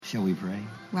Shall we pray?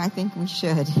 Well, I think we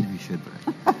should. We should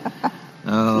pray.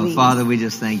 Oh, Please. Father, we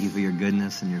just thank you for your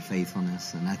goodness and your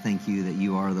faithfulness. And I thank you that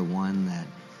you are the one that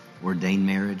ordained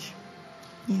marriage.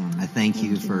 Yeah. I thank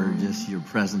you for Lord. just your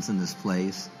presence in this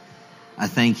place. I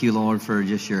thank you, Lord, for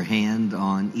just your hand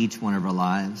on each one of our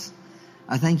lives.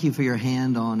 I thank you for your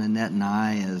hand on Annette and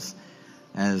I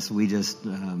as we just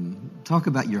talk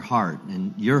about your heart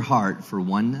and your heart for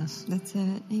oneness. That's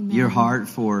it. Amen. Your heart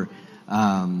for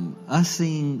us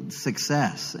seeing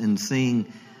success and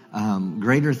seeing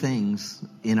greater things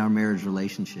in our marriage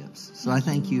relationships. So I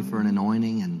thank you for an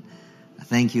anointing, and I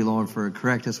thank you, Lord, for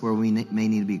correct us where we may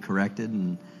need to be corrected,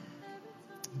 and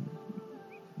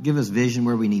give us vision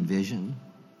where we need vision.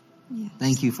 Yes.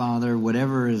 Thank you, Father.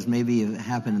 Whatever has maybe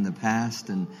happened in the past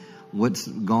and what's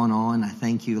gone on, I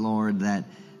thank you, Lord, that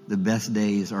the best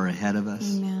days are ahead of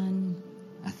us. Amen.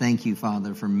 I thank you,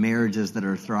 Father, for marriages that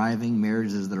are thriving,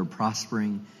 marriages that are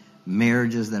prospering,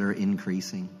 marriages that are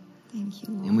increasing. Thank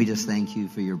you, Lord. And we just thank you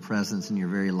for your presence and your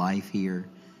very life here.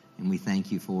 And we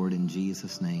thank you for it in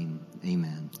Jesus' name.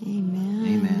 Amen. Amen.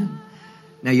 Amen.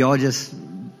 Now, y'all just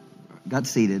got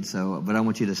seated, but I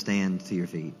want you to stand to your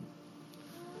feet.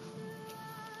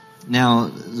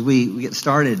 Now, as we get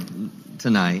started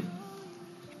tonight,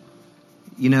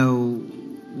 you know,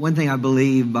 one thing I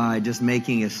believe by just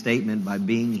making a statement, by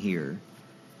being here,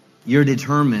 you're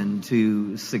determined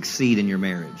to succeed in your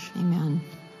marriage. Amen.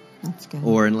 That's good.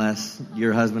 Or unless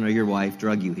your husband or your wife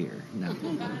drug you here. No.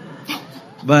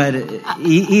 But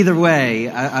either way,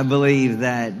 I believe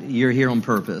that you're here on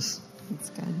purpose. That's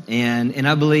good. And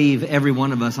I believe every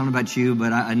one of us, I don't know about you,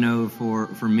 but I know for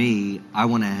me, I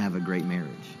want to have a great marriage.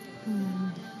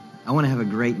 I want to have a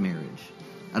great marriage.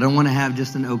 I don't want to have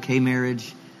just an okay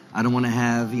marriage. I don't want to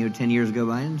have, 10 years go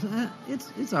by and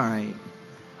it's all right.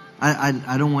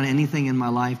 I don't want anything in my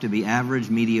life to be average,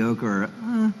 mediocre,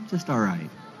 or just all right.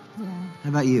 Yeah. How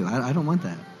about you? I don't want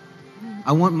that.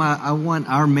 I want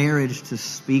our marriage to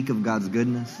speak of God's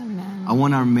goodness. Amen. I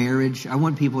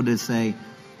want people to say,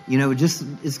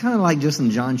 it's kind of like just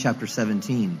in John chapter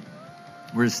 17,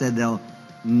 where it said they'll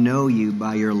know you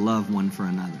by your love one for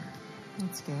another.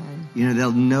 That's good.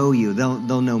 They'll know you.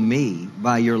 They'll know me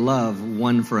by your love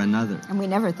one for another. And we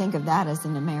never think of that as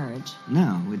in a marriage.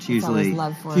 No, it's always usually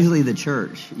love for usually the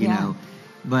church, you Yeah. know.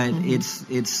 But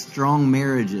it's strong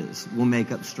marriages will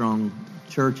make up strong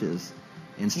churches,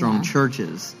 and strong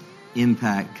churches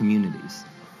impact communities.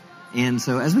 And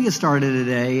so as we get started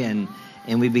today and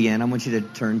we begin, I want you to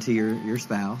turn to your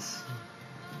spouse.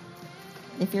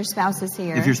 If your spouse is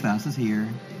here. If your spouse is here.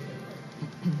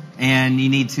 And you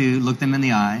need to look them in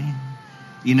the eye.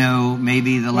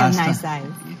 Maybe the last time. Nice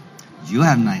eyes. You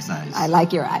have nice eyes. I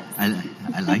like your eyes.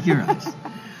 I like your eyes.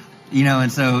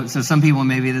 And so some people,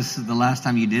 maybe this is the last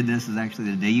time you did this is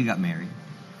actually the day you got married.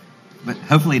 But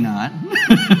hopefully not.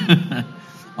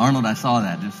 Arnold, I saw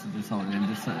that. It's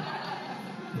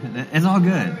all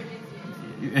good.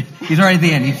 He's right at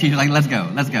the end. He's like, let's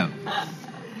go.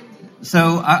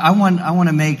 So I want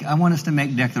us to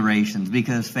make declarations,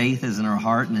 because faith is in our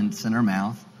heart and it's in our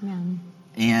mouth. Amen.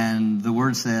 And the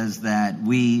word says that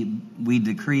we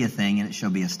decree a thing and it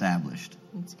shall be established.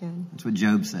 That's good. That's what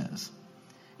Job says.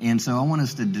 And so I want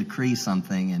us to decree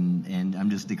something, and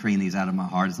I'm just decreeing these out of my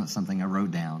heart. It's not something I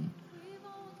wrote down.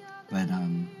 But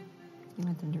You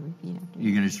want them to repeat after me?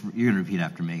 you're gonna repeat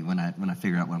after me when I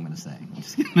figure out what I'm gonna say. I'm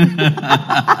just kidding.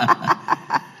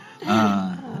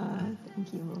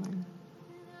 Thank you, Lord.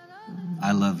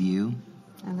 I love you.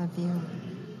 I love you.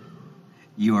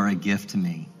 You are a gift to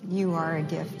me. You are a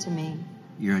gift to me.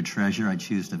 You're a treasure I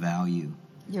choose to value.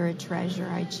 You're a treasure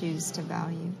I choose to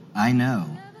value. I know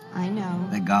I know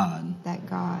that God that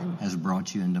God has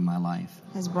brought you into my life.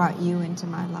 has brought you into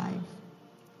my life.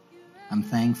 I'm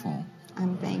thankful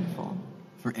I'm thankful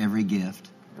for every gift.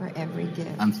 for every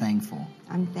gift. I'm thankful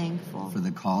I'm thankful for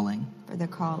the calling, for the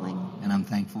calling. and I'm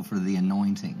thankful for the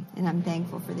anointing And I'm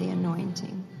thankful for the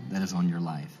anointing that is on your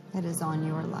life. that is on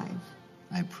your life.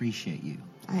 I appreciate you.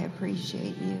 I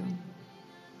appreciate you.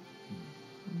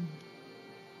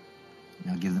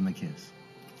 Now give them a kiss.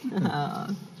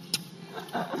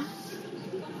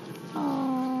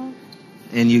 Oh.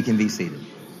 And you can be seated.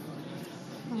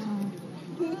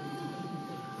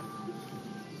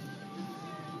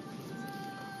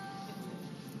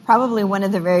 Probably one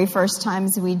of the very first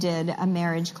times we did a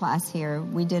marriage class here,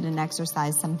 we did an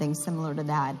exercise, something similar to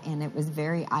that, and it was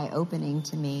very eye-opening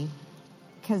to me,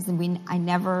 because I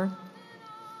never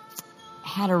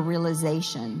had a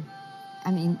realization.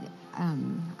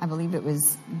 I believe it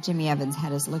was Jimmy Evans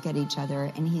had us look at each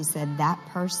other, and he said, that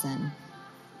person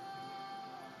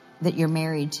that you're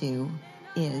married to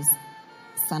is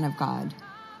Son of God.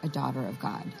 a daughter of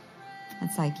God.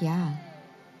 It's like, yeah,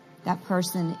 that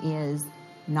person is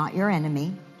not your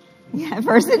enemy. Yeah, that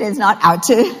person is not out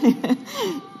to,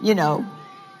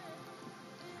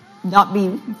 not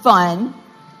be fun.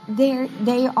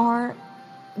 They are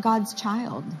God's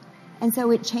child. And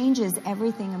so it changes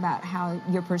everything about how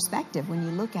your perspective when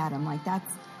you look at them. Like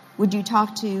would you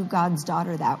talk to God's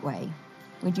daughter that way?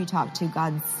 Would you talk to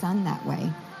God's son that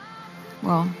way?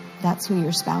 Well, that's who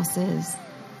your spouse is.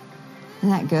 Isn't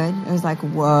that good? It was like,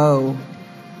 whoa.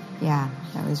 Yeah,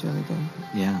 that was really good.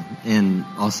 Yeah, and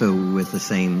also with the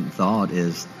same thought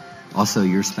is also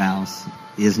your spouse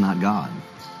is not God.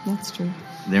 That's true.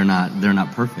 They're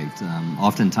not perfect.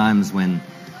 Oftentimes when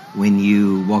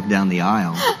you walk down the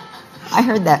aisle, I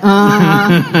heard that.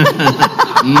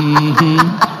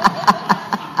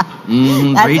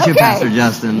 That's Preach it, Pastor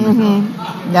Justin.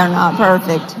 Mm-hmm. They're not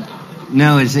perfect.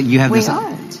 No, it's that you have We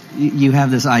aren't. You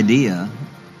have this idea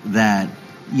that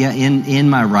in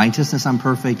my righteousness I'm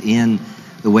perfect, in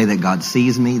the way that God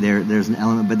sees me there's an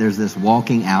element, but there's this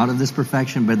walking out of this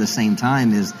perfection. But at the same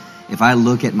time is if I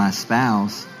look at my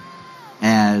spouse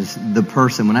as the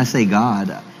person, when I say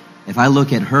God, if I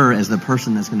look at her as the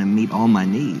person that's going to meet all my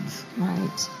needs,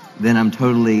 right, then I'm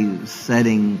totally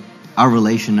setting our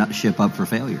relationship up for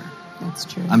failure. That's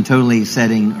true. I'm totally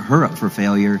setting her up for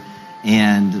failure,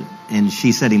 and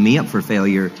she's setting me up for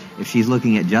failure if she's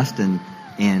looking at Justin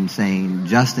and saying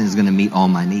Justin is going to meet all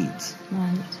my needs.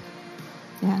 Right.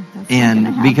 Yeah. That's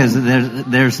and because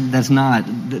that's not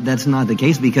the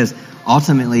case, because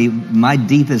ultimately my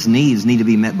deepest needs need to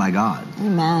be met by God.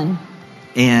 Amen.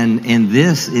 And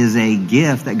this is a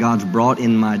gift that God's brought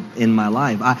in my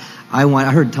life.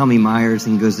 I heard Tommy Myers,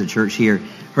 and goes to church here,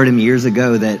 heard him years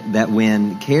ago that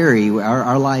when Carrie,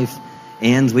 our life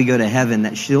ends, we go to heaven,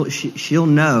 that she'll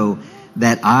know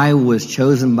that I was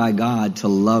chosen by God to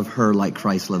love her like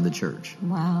Christ loved the church.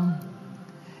 Wow.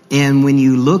 And when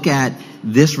you look at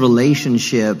this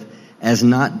relationship as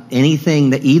not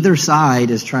anything that either side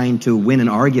is trying to win an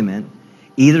argument,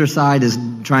 either side is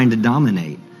trying to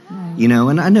dominate. Right.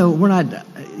 And I know we're not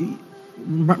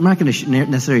going to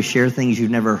necessarily share things you've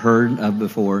never heard of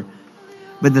before.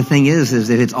 But the thing is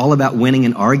if it's all about winning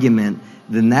an argument,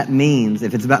 then that means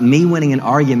if it's about me winning an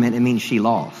argument, it means she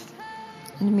lost.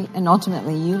 And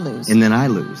ultimately you lose. And then I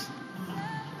lose.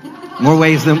 More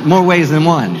ways than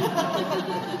one.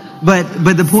 But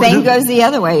the point same goes the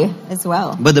other way as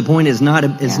well. But the point is not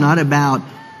about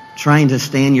trying to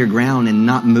stand your ground and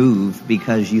not move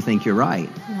because you think you're right.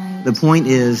 The point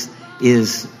is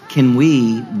can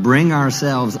we bring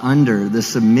ourselves under the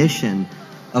submission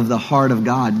of the heart of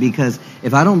God? Because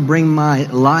if I don't bring my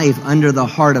life under the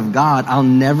heart of God, I'll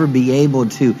never be able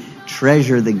to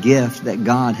treasure the gift that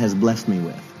God has blessed me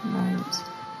with. Right.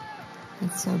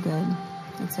 It's so good.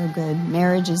 It's so good.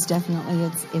 Marriage is definitely,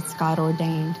 it's God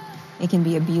ordained. It can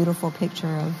be a beautiful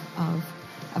picture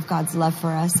of God's love for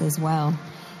us as well.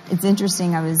 It's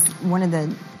interesting. One of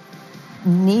the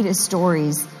neatest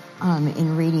stories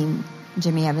in reading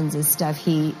Jimmy Evans's stuff.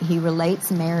 He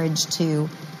relates marriage to,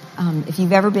 if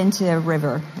you've ever been to a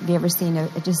river, have you ever seen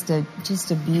just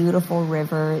a beautiful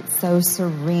river? It's so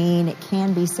serene. It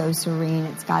can be so serene.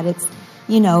 It's got its,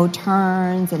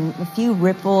 turns and a few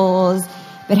ripples.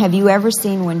 But have you ever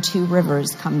seen when two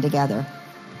rivers come together?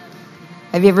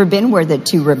 Have you ever been where the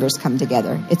two rivers come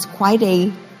together? It's quite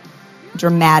a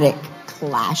dramatic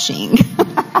clashing.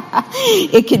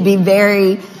 It could be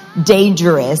very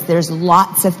dangerous. There's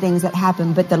lots of things that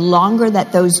happen. But the longer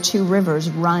that those two rivers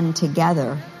run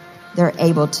together, they're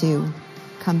able to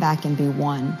come back and be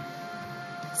one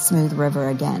smooth river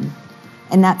again.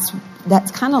 And that's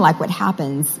kind of like what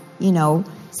happens.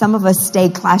 Some of us stay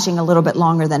clashing a little bit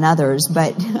longer than others,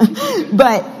 but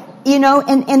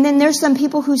and then there's some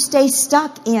people who stay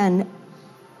stuck in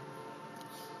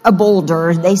a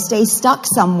boulder. They stay stuck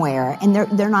somewhere and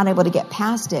they're not able to get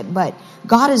past it. But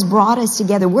God has brought us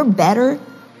together. We're better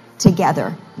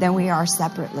together than we are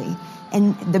separately.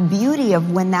 And the beauty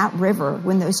of when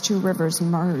those two rivers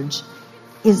merge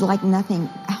is like nothing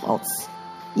else.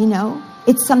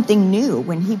 It's something new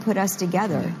when he put us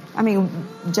together. I mean,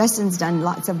 Justin's done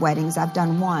lots of weddings. I've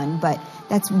done one, but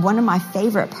that's one of my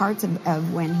favorite parts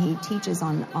of when he teaches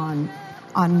on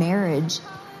marriage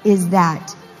is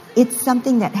that it's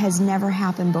something that has never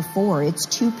happened before. It's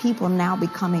two people now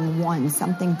becoming one,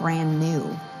 something brand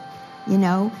new.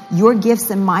 Your gifts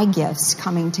and my gifts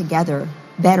coming together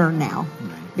better now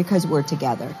because we're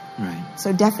together. Right.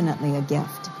 So definitely a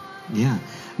gift. Yeah.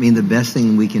 I mean, the best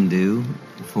thing we can do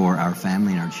for our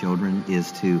family and our children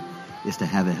is to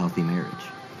have a healthy marriage.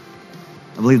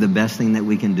 I believe the best thing that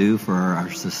we can do for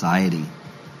our society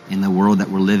in the world that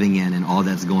we're living in and all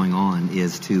that's going on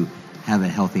is to have a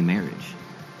healthy marriage.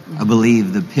 I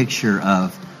believe the picture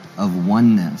of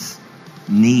oneness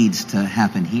needs to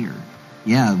happen here.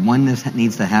 Yeah, oneness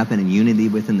needs to happen in unity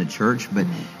within the church, but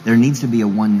there needs to be a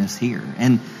oneness here.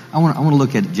 And I want to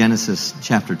look at Genesis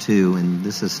chapter 2, and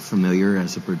this is familiar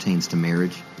as it pertains to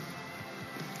marriage.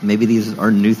 Maybe these are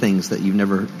new things that you've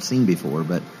never seen before,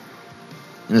 but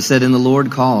and it said, "And the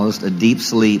Lord caused a deep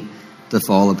sleep to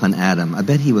fall upon Adam." I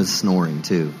bet he was snoring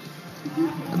too.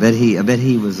 I bet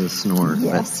he was a snorer.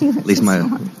 Yes, he was at least a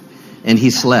snorer. And he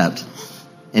slept.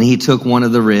 And he took one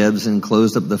of the ribs and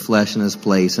closed up the flesh in his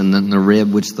place. And then the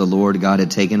rib which the Lord God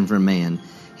had taken from man,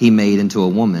 he made into a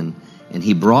woman. And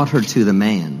he brought her to the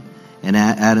man. And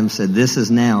Adam said, "This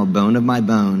is now bone of my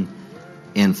bone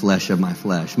and flesh of my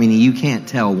flesh." Meaning you can't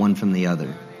tell one from the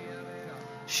other.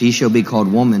 "She shall be called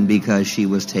woman because she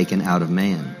was taken out of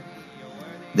man.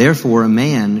 Therefore a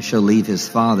man shall leave his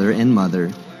father and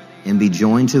mother and be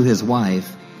joined to his wife,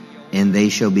 and they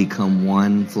shall become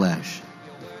one flesh."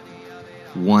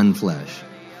 One flesh.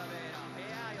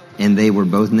 And they were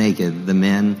both naked, the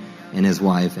man and his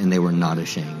wife, and they were not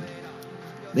ashamed.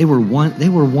 They were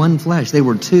one flesh. They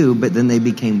were two, but then they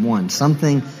became one.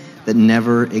 Something that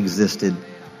never existed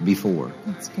before.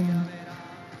 That's good.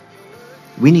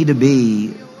 We need to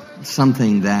be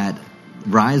something that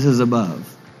rises above,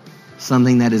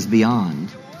 something that is beyond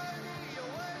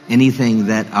anything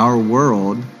that our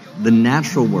world, the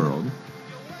natural world,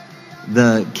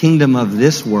 the kingdom of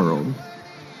this world.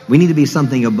 We need to be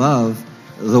something above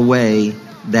the way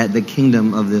that the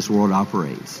kingdom of this world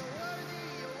operates.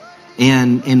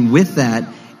 And with that,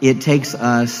 it takes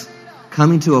us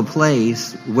coming to a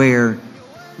place where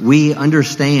we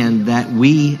understand that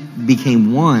we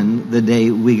became one the day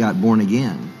we got born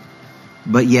again.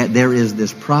 But yet there is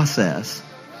this process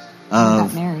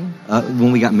of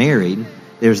when we got married,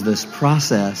 there's this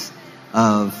process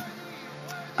of,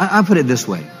 I put it this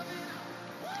way.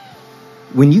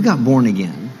 When you got born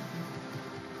again,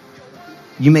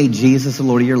 you made Jesus the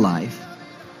Lord of your life.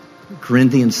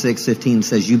 Corinthians 6:15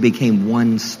 says you became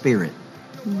one spirit.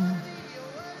 Yeah.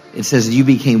 It says you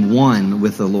became one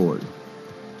with the Lord.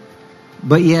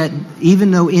 But yet,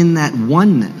 even though in that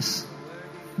oneness,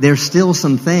 there's still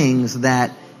some things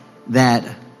that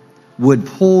would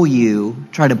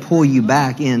try to pull you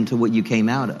back into what you came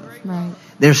out of. Right.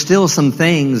 There's still some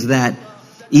things that,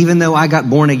 even though I got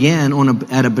born again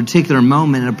at a particular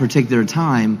moment, at a particular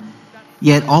time,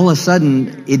 yet all of a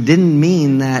sudden, it didn't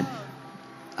mean that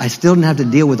I still didn't have to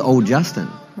deal with old Justin.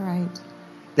 Right.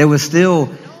 There was still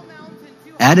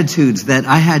attitudes that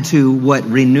I had to,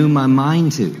 renew my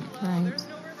mind to. Right.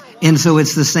 And so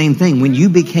it's the same thing. When you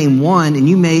became one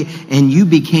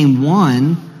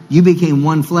you became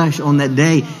one flesh on that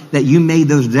day that you made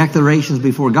those declarations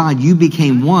before God, you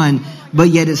became one, but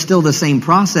yet it's still the same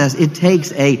process. It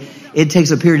takes a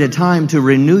period of time to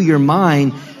renew your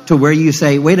mind to where you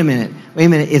say, wait a minute,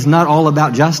 it's not all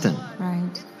about Justin.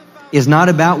 Right. It's not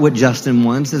about what Justin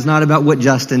wants. It's not about what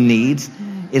Justin needs.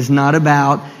 It's not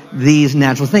about these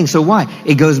natural things. So why?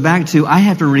 It goes back to, I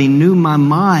have to renew my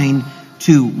mind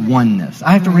to oneness.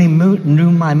 I have to renew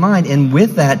my mind. And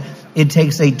with that, it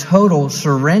takes a total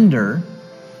surrender,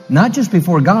 not just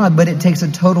before God, but it takes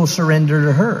a total surrender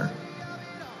to her.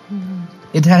 Mm-hmm.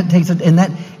 It takes and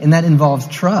that involves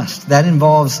trust. That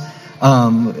involves,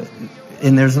 and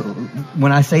there's,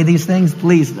 when I say these things,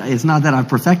 please, it's not that I've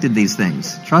perfected these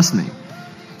things. Trust me.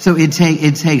 So it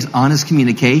takes honest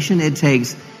communication. It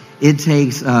takes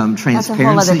transparency. That's a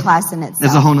whole other class in itself.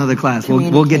 That's a whole other class.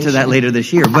 We'll get to that later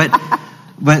this year.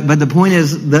 But the point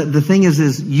is, the thing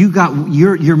is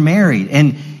you're married,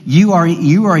 and you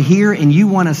are here, and you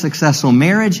want a successful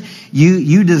marriage.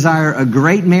 You desire a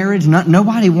great marriage.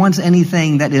 Nobody wants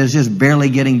anything that is just barely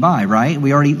getting by, right?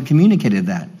 We already communicated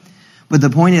that. But the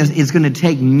point is, it's going to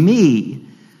take me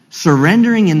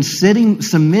surrendering and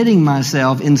submitting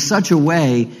myself in such a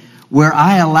way where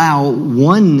I allow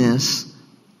oneness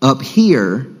up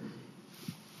here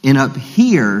and up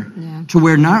here, to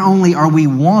where not only are we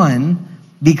one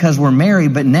because we're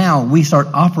married, but now we start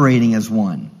operating as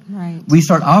one. Right. We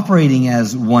start operating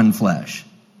as one flesh.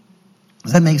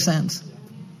 Does that make sense?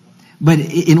 But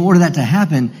in order that to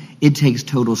happen, it takes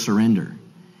total surrender.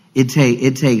 It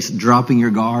takes dropping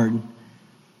your guard.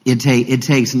 It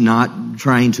takes not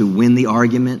trying to win the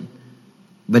argument,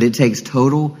 but it takes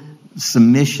total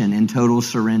submission and total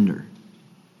surrender.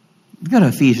 We've got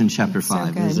Ephesians chapter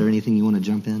 5. Is there anything you want to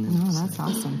jump in? No, that's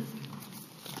awesome.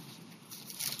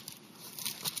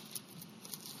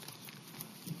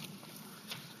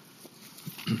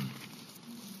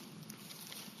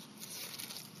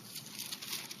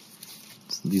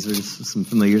 these are just some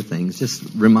familiar things, just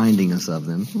reminding us of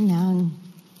them. No.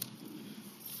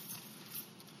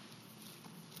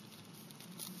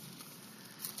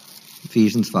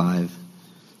 Ephesians 5,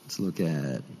 let's look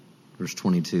at verse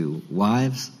 22.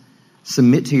 Wives,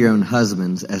 submit to your own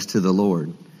husbands as to the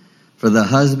Lord. For the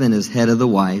husband is head of the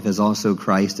wife, as also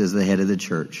Christ is the head of the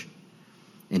church,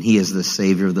 and he is the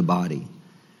Savior of the body.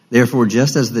 Therefore,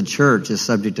 just as the church is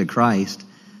subject to Christ,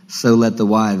 so let the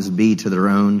wives be to their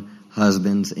own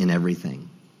husbands in everything.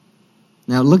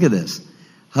 Now look at this.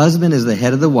 Husband is the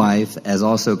head of the wife, as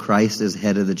also Christ is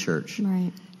head of the church.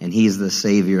 Right. And he is the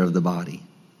Savior of the body.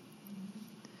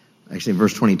 Actually,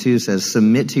 verse 22 says,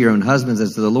 submit to your own husbands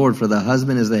as to the Lord, for the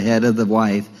husband is the head of the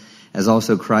wife, as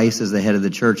also Christ is the head of the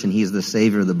church, and he is the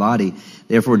Savior of the body.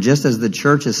 Therefore, just as the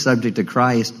church is subject to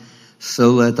Christ,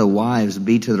 so let the wives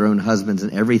be to their own husbands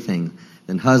in everything.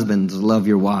 Then husbands, love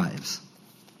your wives.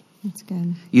 That's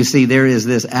good. You see, there is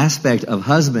this aspect of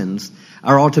husbands.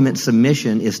 Our ultimate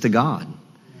submission is to God.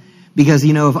 Because,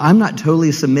 if I'm not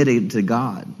totally submitted to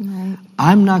God, Right.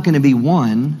 I'm not going to be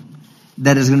one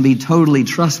that is going to be totally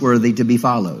trustworthy to be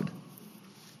followed.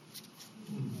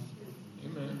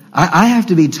 I have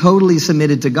to be totally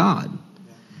submitted to God.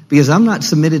 Because I'm not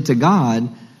submitted to God,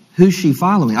 who's she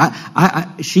following?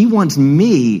 She wants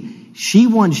me, she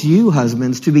wants you,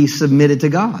 husbands, to be submitted to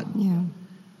God. Yeah.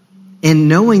 And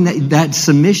knowing that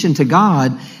submission to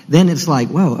God, then it's like,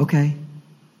 whoa, okay.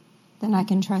 Then I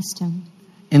can trust him.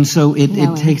 And so it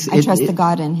takes... I trust the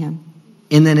God in him.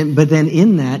 And then, but then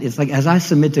in that, it's like, as I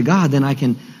submit to God, then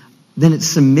it's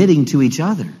submitting to each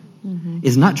other. Mm-hmm.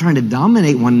 It's not trying to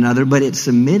dominate one another, but it's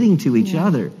submitting to each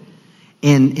other.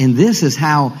 And this is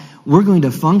how we're going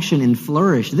to function and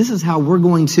flourish. This is how we're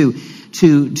going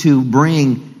to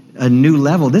bring a new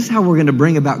level. This is how we're going to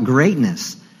bring about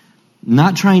greatness.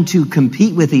 Not trying to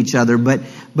compete with each other, but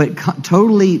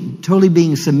totally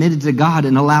being submitted to God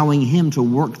and allowing him to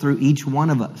work through each one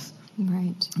of us.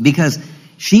 Right. Because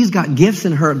she's got gifts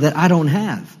in her that I don't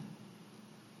have.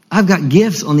 I've got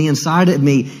gifts on the inside of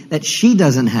me that she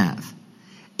doesn't have.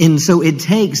 And so it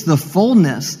takes the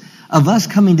fullness of us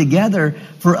coming together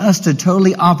for us to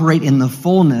totally operate in the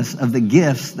fullness of the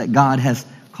gifts that God has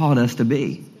called us to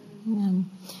be. Yeah.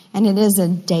 And it is a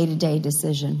day-to-day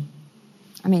decision.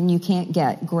 I mean, you can't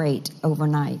get great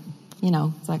overnight.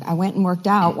 It's like, I went and worked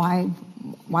out. Why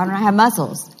don't I have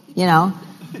muscles?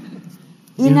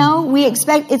 We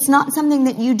expect, it's not something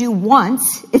that you do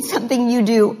once. It's something you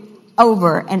do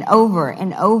over and over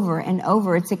and over and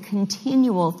over. It's a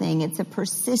continual thing. It's a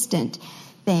persistent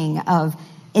thing of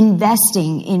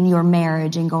investing in your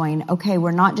marriage and going, okay,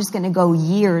 we're not just going to go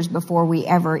years before we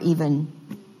ever even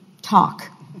talk.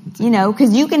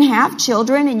 Because you can have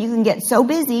children and you can get so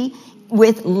busy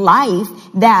with life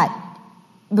that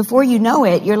before you know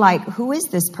it, you're like, who is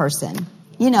this person?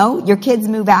 Your kids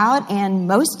move out, and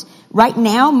most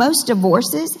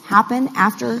divorces happen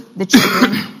after the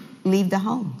children leave the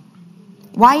home.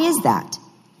 Why is that?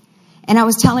 And I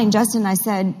was telling Justin, I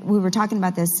said, we were talking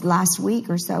about this last week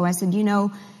or so. I said,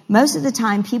 most of the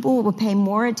time people will pay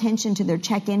more attention to their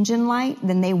check engine light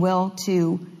than they will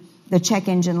to the check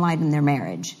engine light in their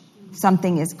marriage.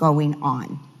 Something is going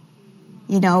on.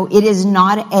 It is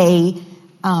not a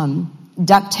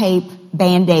duct tape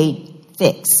Band-Aid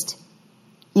fixed.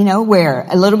 Where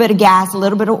a little bit of gas, a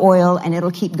little bit of oil, and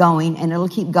it'll keep going, and it'll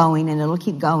keep going, and it'll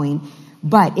keep going.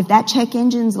 But if that check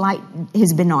engine's light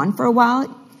has been on for a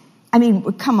while, I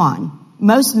mean, come on.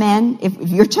 Most men, if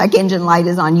your check engine light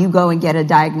is on, you go and get a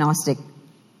diagnostic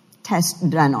test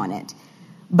done on it.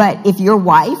 But if your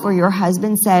wife or your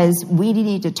husband says, we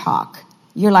need to talk,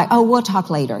 you're like, oh, we'll talk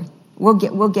later.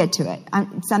 We'll get to it.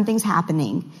 Something's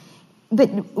happening.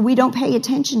 But we don't pay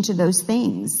attention to those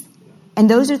things. And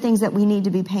those are things that we need to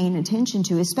be paying attention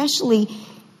to, especially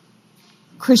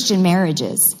Christian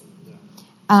marriages.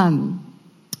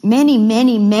 Many,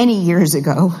 many, many years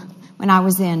ago, when I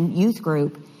was in youth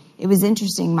group, it was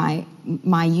interesting.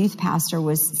 My youth pastor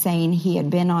was saying he had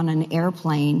been on an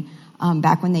airplane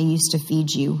back when they used to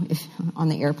feed you on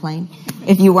the airplane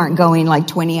if you weren't going like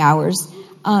 20 hours.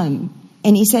 And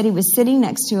he said he was sitting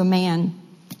next to a man,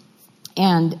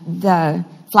 and the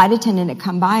flight attendant had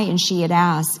come by, and she had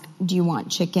asked, do you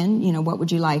want chicken? What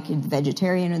would you like, the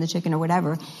vegetarian or the chicken or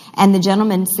whatever? And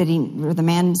the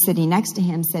man sitting next to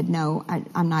him said, no,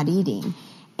 I'm not eating.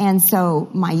 And so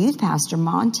my youth pastor,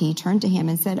 Monty, turned to him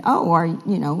and said, oh, are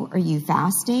you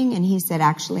fasting? And he said,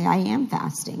 actually, I am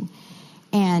fasting.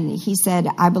 And he said,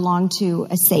 I belong to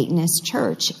a Satanist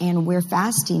church, and we're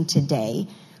fasting today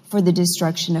for the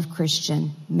destruction of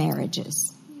Christian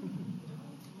marriages.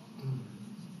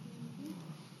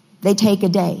 They take a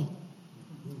day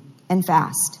and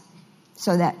fast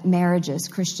so that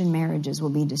Christian marriages will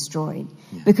be destroyed.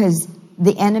 Yeah. Because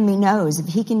the enemy knows if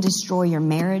he can destroy your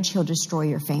marriage, he'll destroy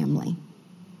your family.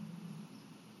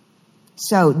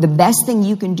 So the best thing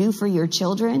you can do for your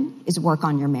children is work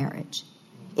on your marriage.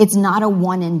 It's not a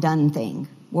one and done thing.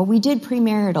 Well, we did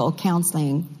premarital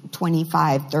counseling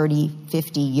 25, 30,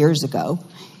 50 years ago,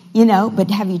 but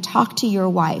have you talked to your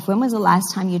wife? When was the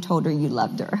last time you told her you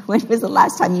loved her? When was the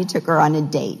last time you took her on a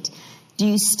date? Do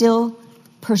you still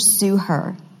pursue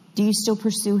her? Do you still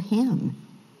pursue him?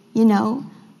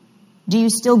 Do you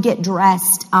still get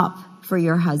dressed up for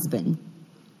your husband?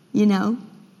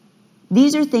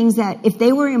 These are things that if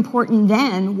they were important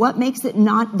then, what makes it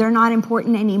they're not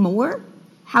important anymore?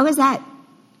 How is that?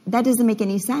 That doesn't make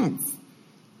any sense.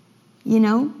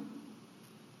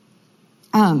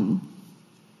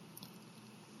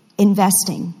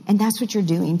 Investing. And that's what you're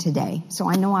doing today. So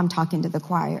I know I'm talking to the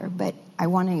choir, but I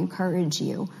want to encourage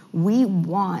you. We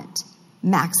want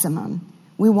maximum.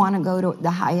 We want to go to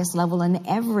the highest level in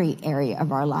every area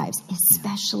of our lives,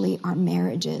 especially our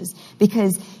marriages.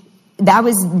 Because that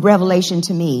was revelation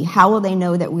to me. How will they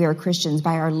know that we are Christians?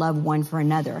 By our love one for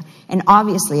another. And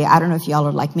obviously, I don't know if y'all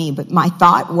are like me, but my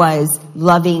thought was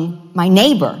loving my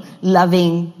neighbor,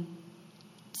 loving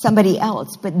somebody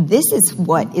else. But this is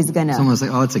what is going to... Someone's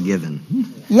like, it's a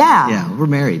given. Yeah. Yeah, we're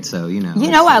married, so,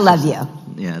 I love you.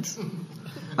 Yeah,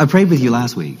 I prayed with you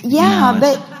last week. Yeah,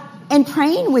 and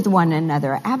praying with one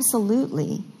another,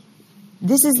 absolutely.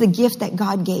 This is the gift that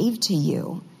God gave to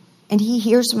you. And he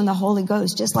hears from the Holy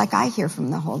Ghost, just like I hear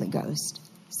from the Holy Ghost.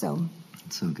 So.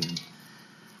 That's so good.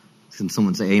 Can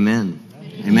someone say amen?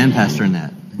 Amen, Pastor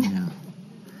Annette. Yeah.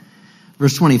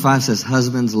 Verse 25 says,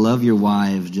 husbands, love your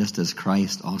wives just as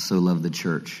Christ also loved the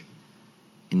church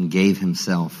and gave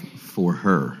himself for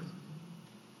her.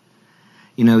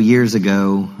 Years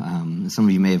ago, some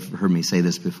of you may have heard me say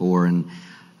this before, and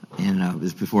it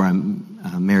was before I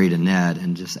married Annette,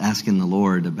 and just asking the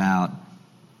Lord about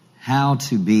how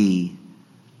to be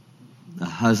the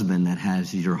husband that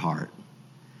has your heart.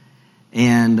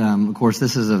 And, of course,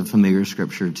 this is a familiar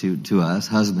scripture to us.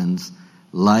 Husbands,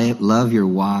 love your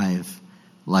wife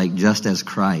like just as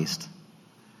Christ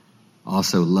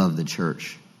also loved the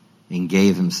church and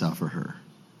gave himself for her.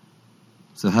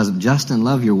 So, husband, Justin,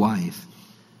 love your wife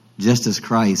just as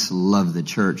Christ loved the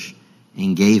church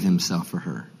and gave himself for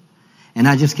her. And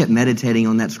I just kept meditating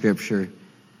on that scripture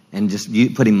and just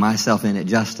putting myself in it.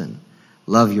 Justin,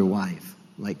 love your wife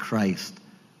like Christ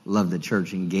loved the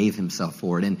church and gave himself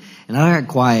for it. And I got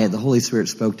quiet. The Holy Spirit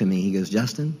spoke to me. He goes,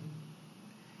 Justin,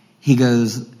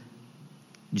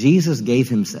 Jesus gave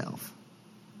himself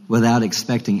without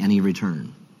expecting any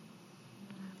return.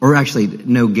 Or actually,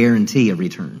 no guarantee of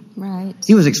return. Right.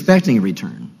 He was expecting a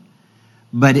return.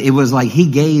 But it was like he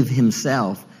gave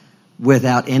himself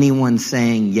without anyone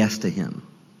saying yes to him.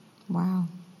 Wow.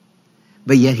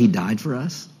 But yet he died for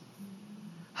us.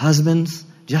 Husbands,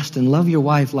 Justin, love your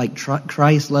wife like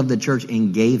Christ loved the church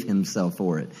and gave himself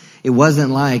for it. It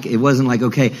wasn't like,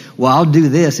 okay, well, I'll do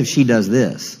this if she does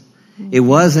this. It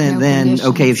wasn't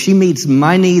okay, if she meets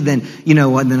my need, then,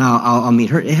 then I'll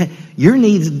meet her. Your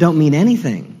needs don't mean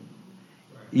anything.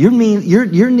 Your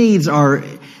needs are,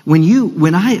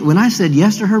 when I said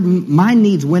yes to her, my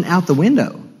needs went out the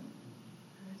window.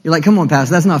 You're like, come on,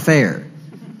 Pastor, that's not fair.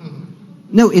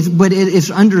 No, it's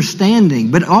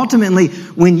understanding. But ultimately,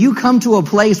 when you come to a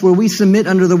place where we submit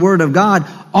under the Word of God,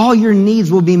 all your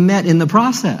needs will be met in the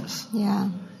process. Yeah,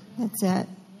 that's it.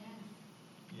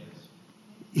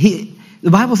 The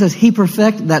Bible says, He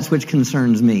perfect that which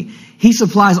concerns me. He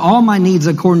supplies all my needs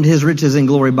according to His riches and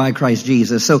glory by Christ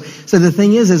Jesus. So the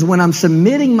thing is when I'm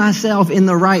submitting myself in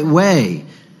the right way,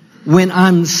 when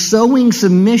I'm sowing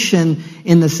submission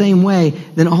in the same way,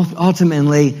 then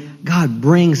ultimately God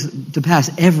brings to pass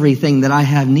everything that I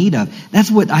have need of.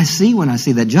 That's what I see when I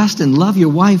see that. Justin, love your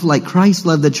wife like Christ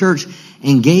loved the church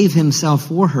and gave himself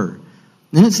for her.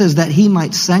 Then it says that he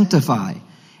might sanctify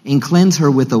and cleanse her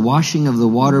with the washing of the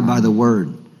water by the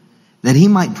word, that he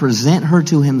might present her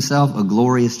to himself a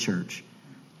glorious church.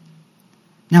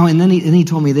 Now, and then he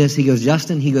told me this. He goes,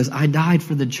 Justin, I died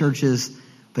for the church's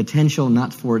potential,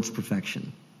 not for its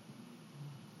perfection.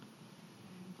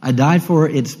 I died for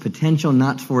its potential,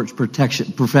 not for its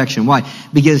perfection. Why?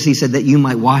 Because he said that you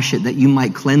might wash it, that you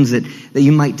might cleanse it, that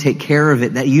you might take care of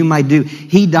it, that you might do.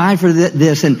 He died for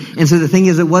this. And so the thing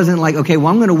is, it wasn't like, okay, well,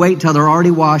 I'm going to wait till they're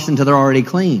already washed, until they're already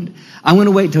cleaned. I'm going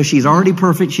to wait till she's already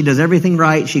perfect. She does everything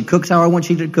right. She cooks how I want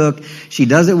she to cook. She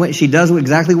does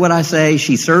exactly what I say.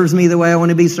 She serves me the way I want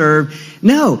to be served.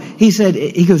 No, he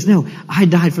goes, no, I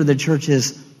died for the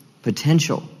church's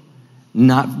potential,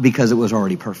 not because it was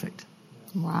already perfect.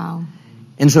 Wow.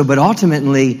 And so, but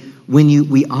ultimately, when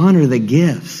we honor the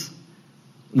gifts,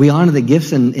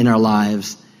 in our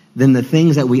lives, then the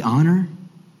things that we honor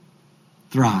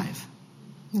thrive.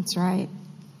 That's right.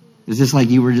 It's just like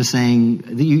you were just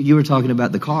saying, you were talking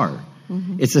about the car.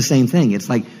 Mm-hmm. It's the same thing. It's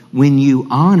like when you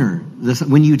honor this,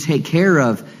 when you take care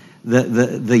of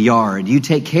the yard, you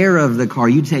take care of the car,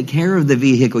 you take care of the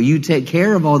vehicle, you take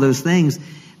care of all those things,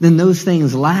 then those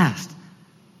things last.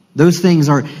 Those things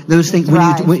when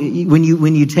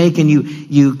you take and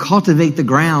you cultivate the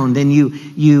ground and you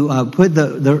put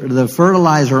the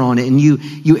fertilizer on it and you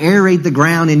aerate the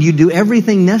ground and you do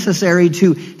everything necessary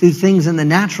to do things in the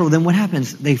natural, then what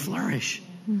happens? They flourish.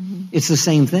 Mm-hmm. It's the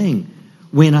same thing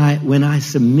when I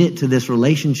submit to this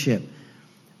relationship.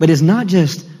 But it's not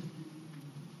just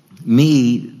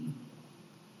me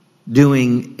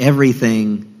doing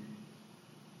everything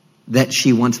that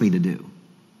she wants me to do.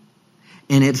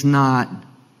 And it's not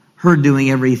her doing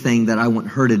everything that I want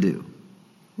her to do.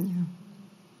 Yeah.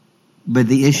 But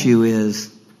the issue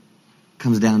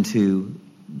comes down to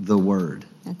the Word.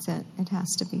 That's it. It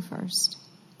has to be first.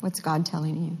 What's God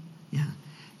telling you? Yeah.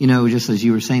 You know, just as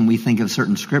you were saying, we think of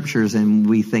certain scriptures and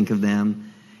we think of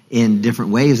them in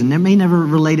different ways, and they may never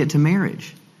relate it to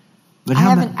marriage. But I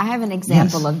have an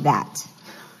example of that.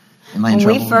 Am I in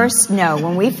trouble?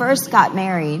 When we first got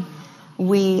married,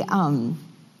 we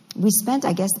spent,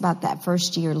 I guess, about that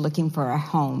first year looking for a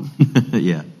home.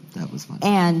 Yeah, that was fun.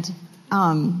 And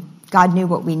God knew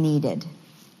what we needed.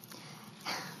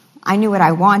 I knew what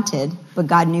I wanted, but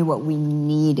God knew what we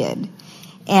needed.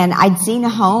 And I'd seen a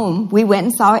home. We went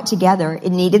and saw it together.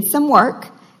 It needed some work.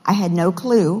 I had no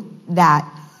clue that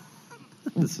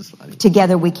this is funny.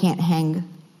 Together we can't hang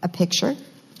a picture.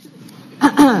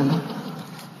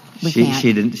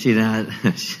 She didn't.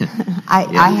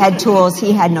 I had tools.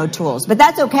 He had no tools, but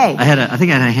that's okay. I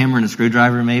think I had a hammer and a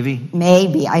screwdriver, maybe.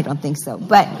 Maybe, I don't think so.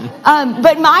 But in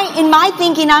my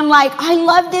thinking, I'm like, I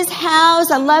love this house.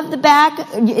 I love the back.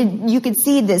 You could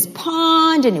see this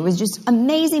pond, and it was just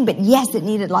amazing. But yes, it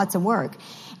needed lots of work.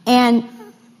 And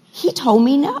he told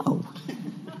me no.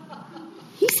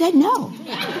 He said no.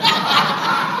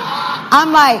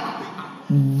 I'm like,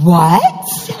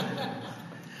 what?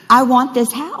 I want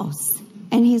this house.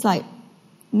 And he's like,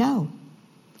 no.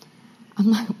 I'm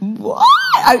like, what?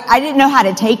 I didn't know how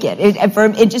to take it.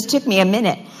 It just took me a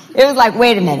minute. It was like,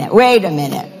 wait a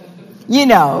minute. You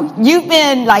know, you've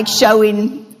been like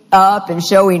showing up and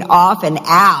showing off and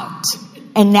out.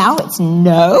 And now it's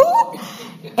no?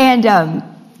 And,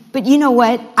 but you know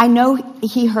what? I know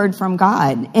he heard from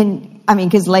God. And I mean,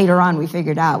 because later on we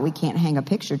figured out we can't hang a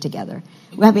picture together.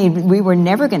 I mean, we were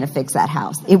never going to fix that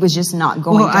house. It was just not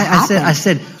going to happen. I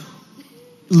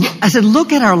said,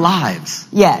 look at our lives.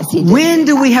 Yes, he did. When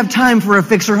do we have time for a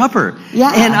fixer-upper?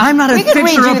 Yeah. And I'm not a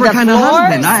fixer-upper kind of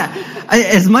husband.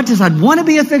 As much as I'd want to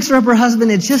be a fixer-upper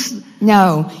husband, it's just...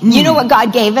 No. You know what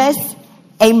God gave us?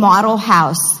 A model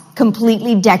house,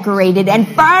 completely decorated and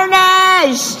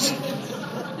furnished.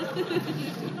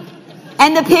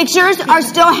 And the pictures are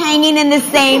still hanging in the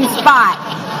same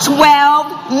spot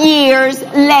 12 years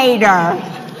later.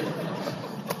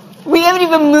 We haven't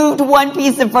even moved one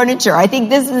piece of furniture. I think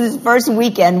this is his first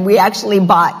weekend. We actually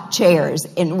bought chairs,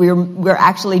 and we're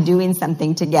actually doing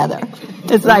something together.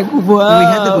 It's like,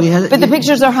 whoa. But the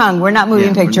pictures are hung. We're not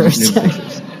moving pictures. But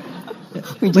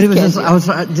it was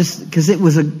just because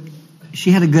she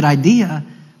had a good idea,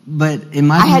 but in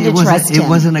my opinion, it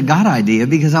wasn't a God idea,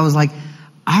 because I was like,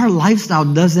 our lifestyle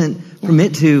doesn't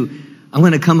permit to, I'm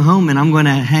going to come home and I'm going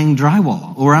to hang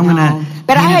drywall, or I'm going to...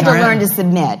 But I had to learn to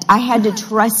submit. I had to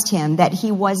trust him that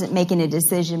he wasn't making a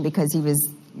decision because he was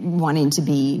wanting to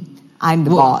be, I'm the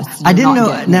boss. I didn't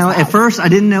know. Now, at first, I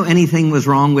didn't know anything was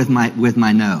wrong with my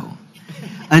no.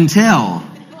 Until...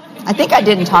 I think I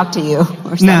didn't talk to you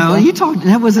or something. No, you talked.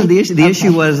 That wasn't the issue. The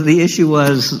issue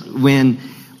was when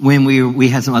we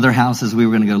had some other houses we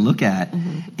were going to go look at,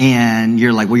 and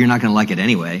you're like, well, you're not going to like it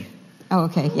anyway. Oh,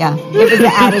 okay, yeah. It was the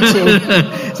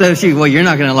attitude. So you're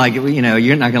not going to like it,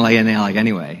 you're not going to like anything I like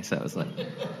anyway. So it's like...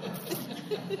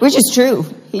 Which is true.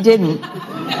 He didn't.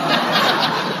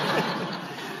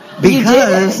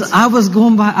 Because I was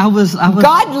going by,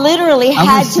 God literally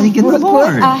had to put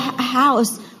a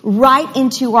house right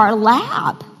into our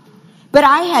lap. But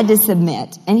I had to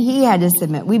submit, and he had to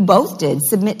submit. We both did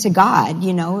submit to God.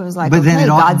 You know, it was like,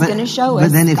 God's going to show us.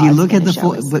 But then, when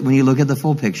you look at the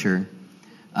full picture,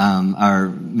 our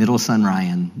middle son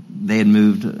Ryan, they had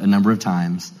moved a number of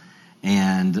times,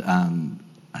 and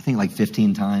I think like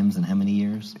 15 times in how many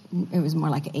years? It was more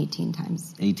like 18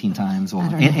 times. 18 times. Well,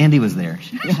 Andy was there.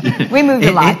 Yeah. We moved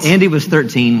a lot. Andy was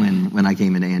 13 when I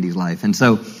came into Andy's life, and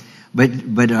so. But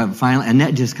finally,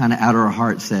 Annette just kind of out of her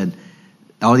heart said,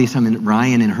 all these times,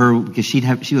 Ryan and her, because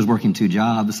she was working 2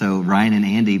 jobs, so Ryan and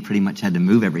Andy pretty much had to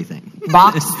move everything.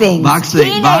 Box things. box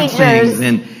things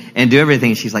and do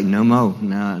everything. She's like, no,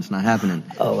 it's not happening.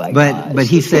 Oh my gosh. But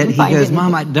he goes,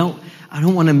 Mom, I don't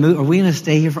want to move. Are we going to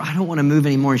stay here I don't want to move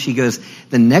anymore. And she goes,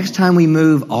 the next time we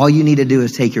move, all you need to do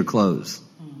is take your clothes.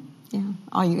 Yeah.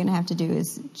 All you're going to have to do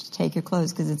is just take your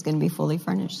clothes because it's going to be fully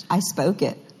furnished. I spoke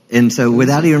it. And so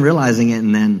without even realizing it,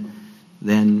 and then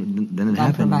it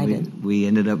happened. Provided. We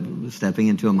ended up stepping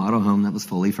into a model home that was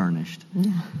fully furnished.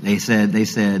 Yeah. They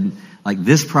said like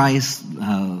this price,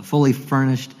 fully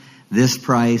furnished, this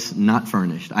price, not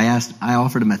furnished. I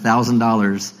offered him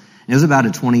 $1,000. It was about a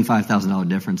 $25,000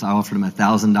 difference. I offered him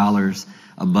 $1,000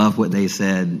 above what they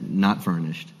said, not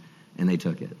furnished, and they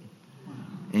took it.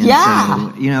 And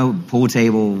so, pool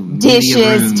table,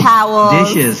 dishes,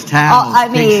 towels,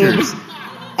 pictures.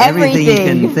 Everything you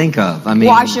can think of.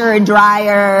 Washer and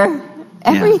dryer,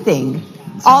 everything. Yeah.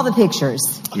 All the pictures.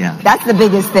 Yeah. That's the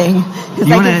biggest thing.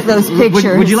 It's those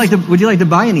pictures. Would you like to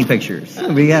buy any pictures?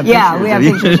 We have pictures. Yeah, we have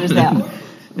pictures now.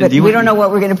 But we don't know what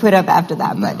we're going to put up after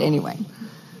that, but anyway.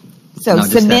 So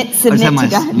submit to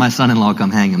God. My son-in-law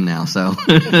come hang him now, so.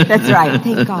 That's right.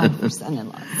 Thank God for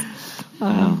son-in-laws.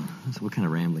 So we're kind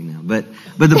of rambling now. But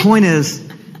the point is,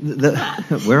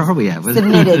 where are we at?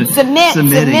 Submitting.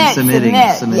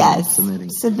 Yes. Submitting.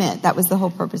 Submit. That was the whole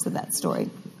purpose of that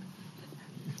story.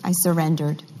 I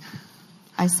surrendered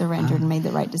and made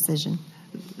the right decision.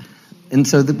 And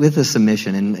so with the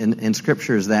submission, and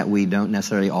scriptures that we don't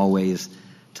necessarily always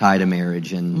tie to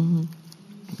marriage, and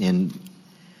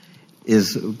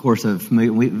is, of course,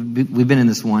 we've been in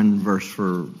this one verse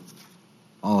for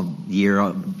all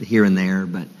year, here and there,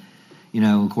 but,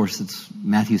 of course, it's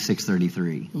Matthew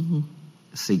 6:33. Mm-hmm.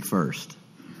 Seek first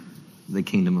the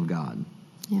kingdom of God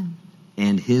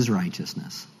and his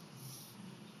righteousness,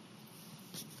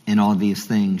 and all these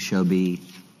things shall be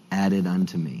added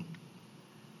unto me.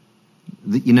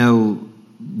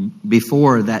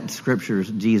 Before that scripture,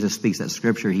 Jesus speaks that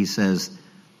scripture, he says,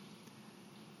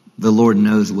 the Lord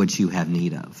knows what you have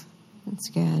need of. That's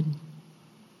good.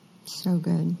 So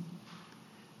good.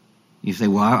 You say,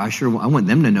 well, I want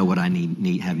them to know what I have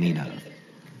need of.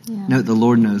 Yeah. No, the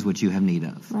Lord knows what you have need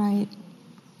of. Right.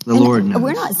 The Lord knows.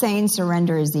 We're not saying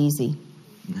surrender is easy.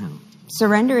 No.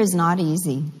 Surrender is not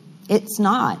easy. It's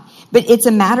not. But it's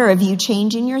a matter of you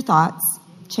changing your thoughts,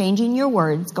 changing your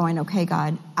words, going, okay,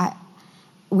 God,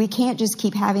 we can't just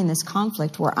keep having this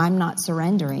conflict where I'm not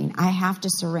surrendering. I have to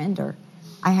surrender.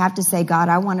 I have to say, God,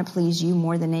 I want to please you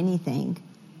more than anything.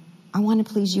 I want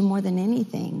to please you more than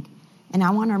anything. And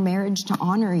I want our marriage to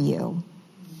honor you.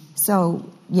 So,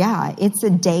 yeah, it's a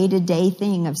day-to-day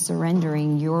thing of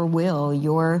surrendering your will,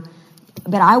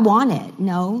 but I want it.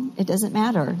 No, it doesn't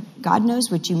matter. God knows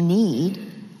what you need.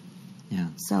 Yeah.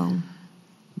 So,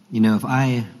 if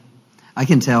I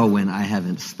can tell when I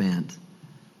haven't spent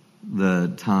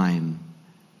the time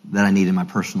that I need in my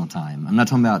personal time. I'm not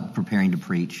talking about preparing to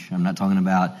preach. I'm not talking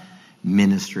about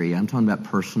ministry. I'm talking about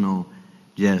personal,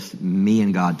 just me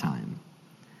and God time.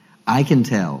 I can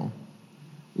tell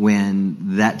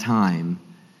when that time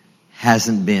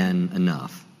hasn't been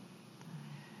enough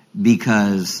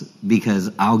because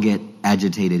I'll get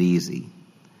agitated easy.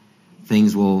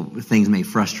 Things may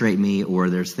frustrate me, or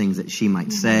there's things that she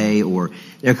might say, or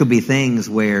there could be things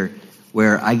where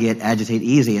I get agitated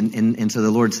easy, and so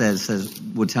the Lord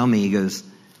would tell me, he goes,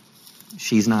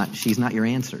 she's not your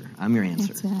answer. I'm your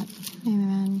answer. That's it.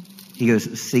 Amen. He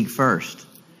goes, seek first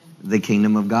the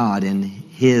kingdom of God and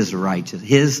his righteousness,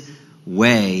 his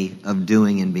way of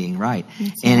doing and being right.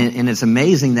 And it's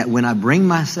amazing that when I bring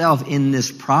myself in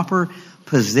this proper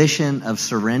position of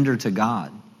surrender to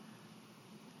God,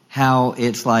 how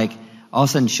it's like all of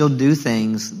a sudden she'll do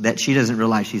things that she doesn't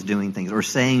realize she's doing things, or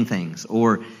saying things,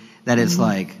 or that it's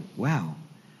like, wow.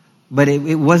 But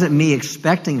it wasn't me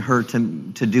expecting her to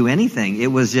do anything. It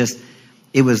was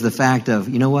the fact of,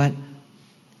 you know what?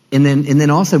 And then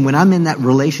also when I'm in that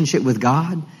relationship with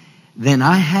God, then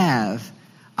I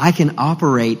can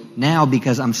operate now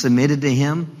because I'm submitted to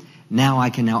him. Now I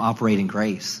can operate in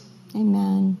grace.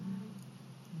 Amen.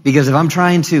 Because if I'm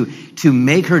trying to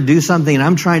make her do something, and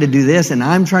I'm trying to do this, and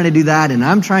I'm trying to do that, and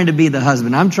I'm trying to be the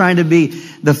husband, I'm trying to be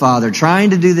the father, trying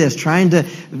to do this, trying to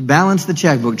balance the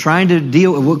checkbook, trying to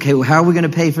deal with, okay, well, how are we going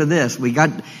to pay for this?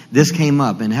 This came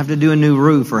up, and have to do a new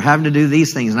roof, or having to do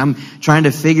these things, and I'm trying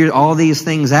to figure all these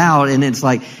things out, and it's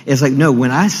like, no, when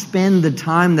I spend the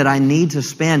time that I need to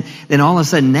spend, then all of a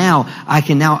sudden I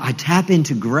tap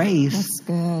into grace. That's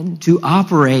good. To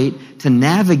operate, to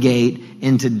navigate,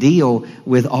 and to deal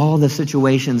with all the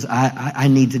situations I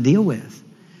need to deal with.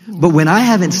 But when I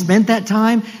haven't spent that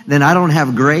time, then I don't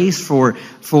have grace for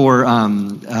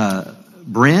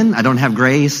Bryn. I don't have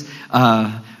grace.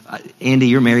 Andy,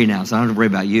 you're married now, so I don't have to worry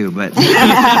about you. But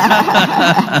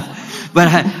but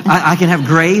I can have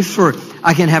grace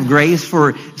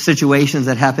for situations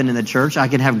that happen in the church. I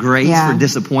can have grace for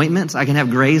disappointments. I can have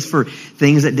grace for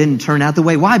things that didn't turn out the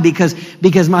way. Why?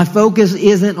 Because my focus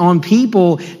isn't on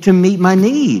people to meet my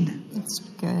need. That's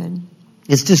good.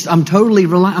 It's just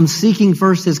I'm seeking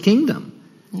first His kingdom.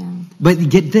 Yeah. But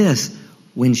get this,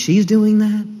 when she's doing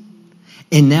that,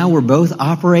 and now we're both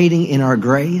operating in our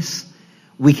grace,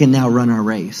 we can now run our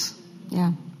race.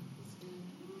 Yeah.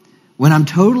 When I'm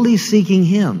totally seeking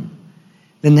Him,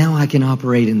 then now I can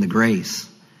operate in the grace.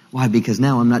 Why? Because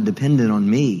now I'm not dependent on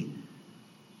me.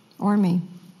 Or me.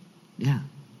 Yeah.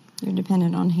 You're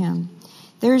dependent on Him.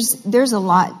 There's a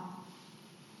lot.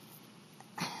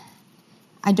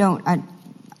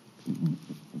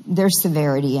 There's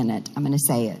severity in it. I'm going to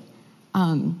say it.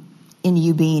 In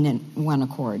you being in one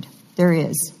accord.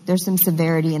 There's some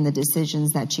severity in the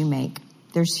decisions that you make.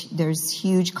 There's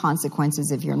huge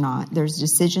consequences if you're not. There's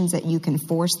decisions that you can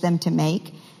force them to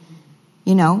make.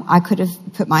 You know, I could have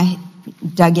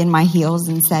dug in my heels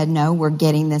and said, no, we're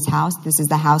getting this house. This is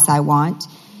the house I want.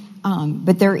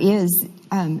 But there is,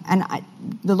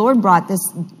 the Lord brought this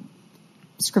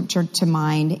scripture to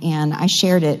mind, and I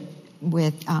shared it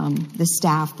with the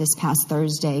staff this past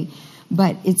Thursday.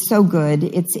 But it's so good.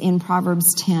 It's in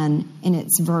Proverbs 10, and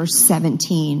it's verse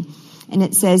 17. And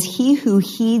it says, he who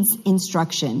heeds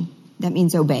instruction, that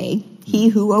means obey, he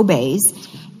who obeys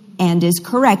and is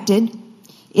corrected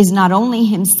is not only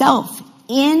himself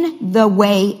in the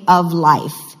way of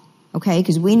life, okay?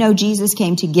 Because we know Jesus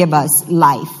came to give us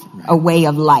life, a way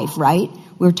of life, right?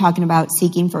 We're talking about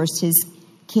seeking first His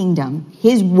kingdom,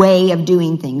 His way of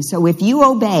doing things. So if you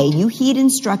obey, you heed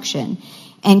instruction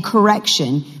and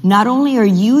correction, not only are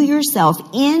you yourself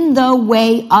in the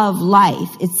way of life,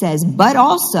 it says, but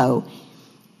also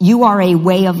you are a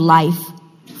way of life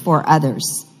for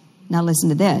others. Now listen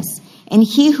to this. And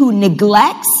he who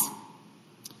neglects,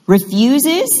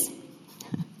 refuses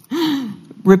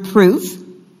reproof,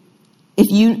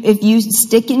 if you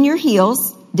stick in your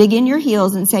heels, dig in your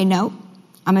heels and say, no,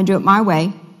 I'm going to do it my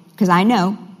way because I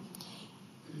know.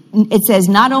 It says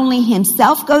not only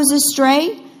himself goes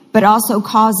astray, but also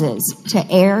causes to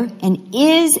err and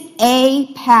is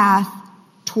a path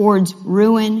towards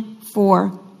ruin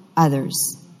for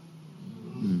others.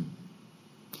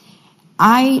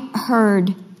 I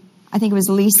think it was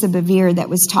Lisa Bevere that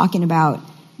was talking about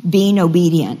being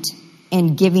obedient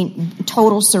and giving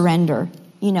total surrender,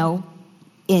 you know,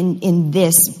 in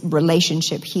this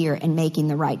relationship here and making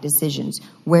the right decisions,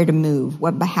 where to move,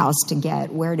 what house to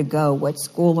get, where to go, what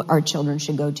school our children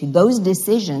should go to. Those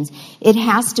decisions, it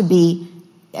has to be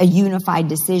a unified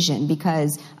decision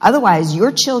because otherwise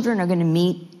your children are going to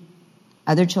meet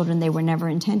other children they were never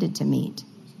intended to meet.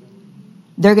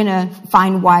 They're going to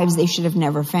find wives they should have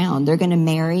never found. They're going to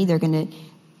marry. You're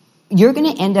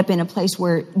going to end up in a place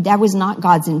where that was not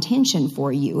God's intention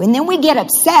for you. And then we get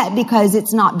upset because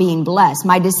it's not being blessed.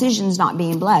 My decision's not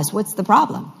being blessed. What's the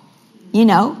problem? You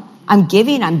know, I'm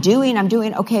giving, I'm doing.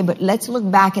 Okay, but let's look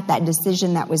back at that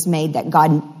decision that was made that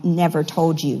God never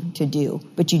told you to do,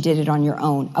 but you did it on your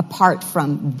own, apart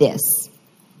from this.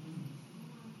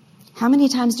 How many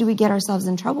times do we get ourselves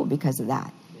in trouble because of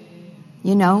that?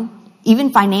 You know,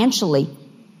 even financially.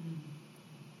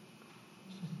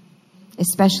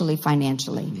 Especially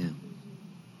financially. Yeah.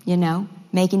 You know,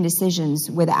 making decisions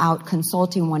without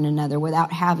consulting one another,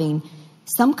 without having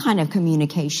some kind of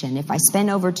communication. If I spend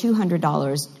over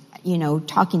 $200, you know,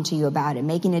 talking to you about it,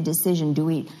 making a decision, do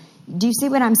you see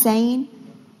what I'm saying?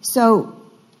 So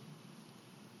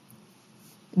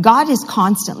God is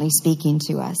constantly speaking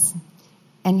to us,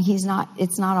 and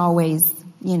it's not always,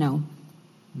 you know,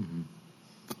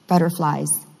 butterflies.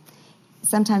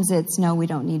 Sometimes it's, no, we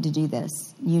don't need to do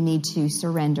this. You need to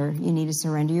surrender. You need to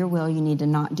surrender your will. You need to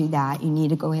not do that. You need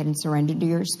to go ahead and surrender to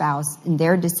your spouse and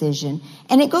their decision.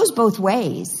 And it goes both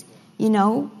ways, you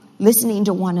know, listening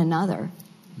to one another.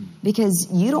 Because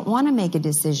you don't want to make a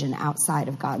decision outside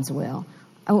of God's will.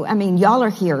 I mean, y'all are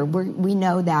here. We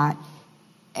know that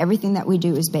everything that we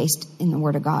do is based in the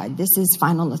Word of God. This is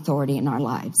final authority in our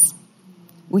lives.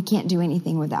 We can't do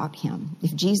anything without Him.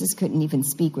 If Jesus couldn't even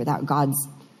speak without God's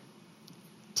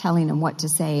telling him what to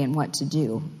say and what to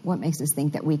do, what makes us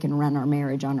think that we can run our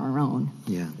marriage on our own?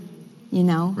 Yeah. You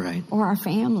know? Right. Or our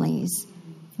families.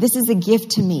 This is a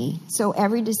gift to me. So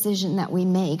every decision that we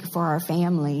make for our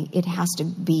family,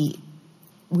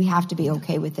 we have to be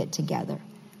okay with it together.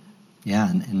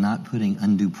 Yeah, and not putting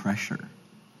undue pressure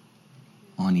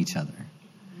on each other.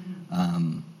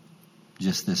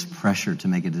 just this pressure to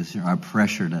make a decision, or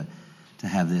pressure to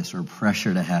have this, or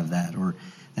pressure to have that, or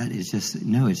that is just,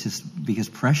 no, it's just because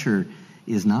pressure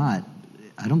is not,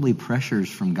 I don't believe pressure is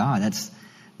from God.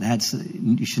 That's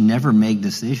you should never make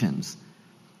decisions.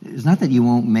 It's not that you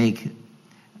won't make, I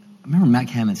remember Matt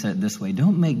Hammond said it this way,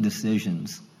 don't make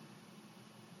decisions.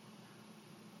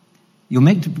 You'll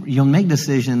make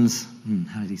decisions,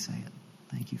 how did he say it?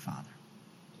 Thank you, Father.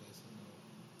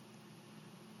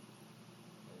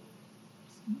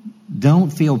 Don't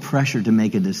feel pressure to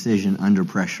make a decision under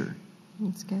pressure.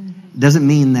 That's good. Doesn't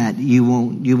mean that you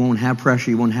won't have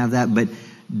pressure, you won't have that, but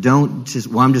don't just,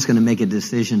 well, I'm just going to make a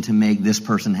decision to make this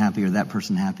person happy or that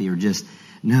person happy, or just,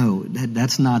 no,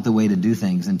 that's not the way to do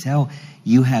things. Until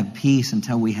you have peace,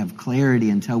 until we have clarity,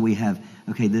 until we have,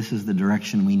 okay, this is the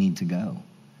direction we need to go.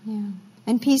 Yeah.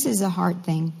 And peace is a heart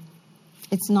thing.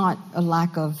 It's not a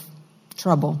lack of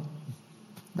trouble.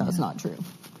 That's not true.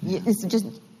 Yeah. It's just,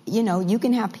 you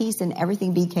can have peace and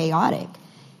everything be chaotic.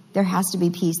 There has to be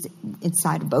peace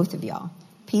inside of both of y'all.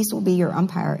 Peace will be your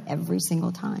umpire every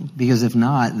single time. Because if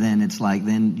not, then it's like,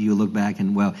 then you look back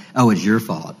and, it's your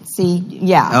fault. See,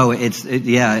 yeah.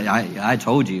 I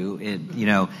told you,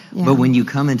 Yeah. But when you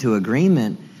come into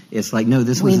agreement, it's like, no,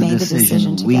 this was the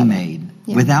decision we made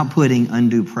without putting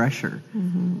undue pressure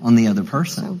on the other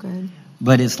person. So good.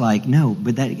 But it's like, no,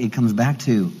 but it comes back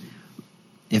to,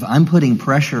 if I'm putting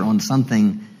pressure on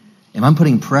something, if I'm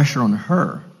putting pressure on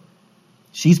her,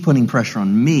 she's putting pressure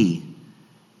on me,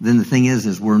 then the thing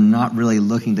is we're not really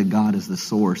looking to God as the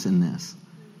source in this.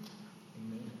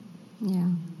 Yeah,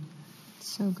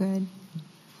 so good.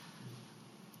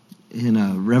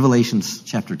 In Revelation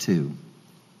chapter 2.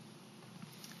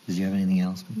 Did you have anything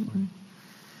else before? Mm-hmm.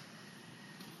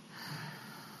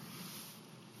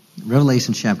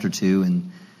 Revelation chapter 2,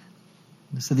 and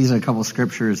so these are a couple of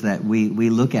scriptures that we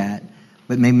look at,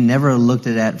 but maybe never looked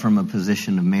at from a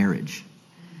position of marriage.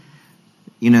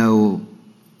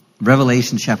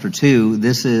 Revelation chapter 2,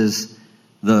 this is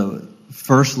the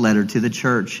first letter to the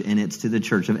church, and it's to the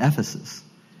church of Ephesus,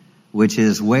 which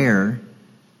is where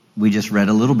we just read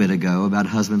a little bit ago about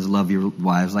husbands love your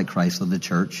wives like Christ loved the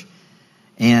church.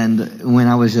 And when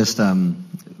I was just,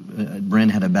 Bryn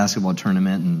had a basketball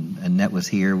tournament, and Annette was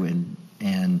here,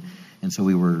 and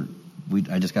so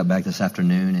I just got back this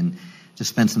afternoon and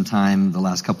just spent some time the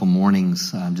last couple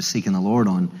mornings just seeking the Lord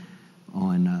on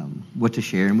what to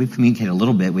share. And we've communicated a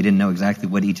little bit. We didn't know exactly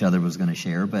what each other was going to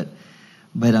share, but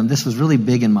this was really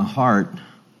big in my heart.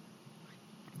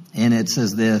 And it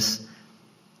says this.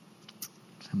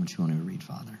 How much you want to read,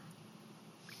 Father?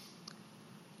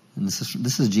 And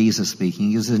this is Jesus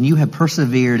speaking. He says, "And you have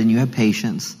persevered and you have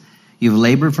patience. You have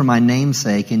labored for my name's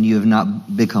sake, and you have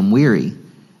not become weary.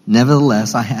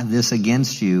 Nevertheless, I have this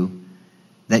against you,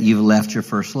 that you've left your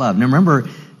first love." Now remember,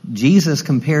 Jesus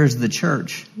compares the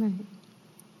church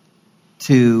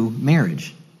to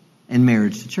marriage, and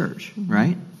marriage to church,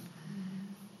 right?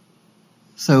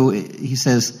 So he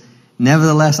says,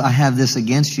 "Nevertheless, I have this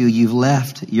against you, you've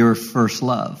left your first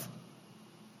love."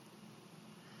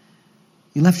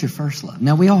 You left your first love.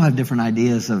 Now, we all have different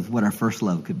ideas of what our first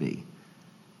love could be.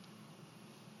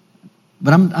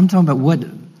 But I'm talking about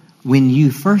when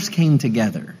you first came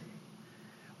together,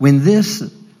 when this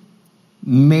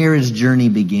marriage journey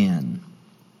began.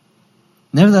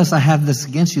 "Nevertheless, I have this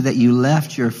against you, that you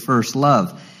left your first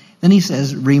love." Then he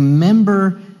says,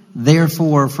 "Remember,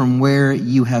 therefore, from where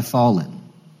you have fallen."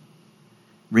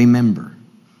 Remember.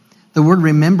 The word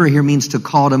remember here means to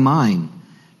call to mind,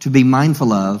 to be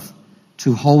mindful of,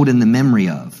 to hold in the memory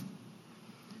of.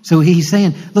 So he's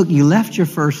saying, look, you left your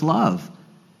first love.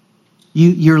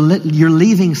 You're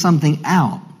leaving something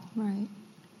out. Right.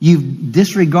 You've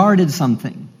disregarded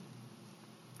something.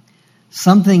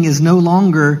 Something is no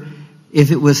longer, if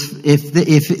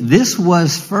this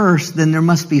was first, then there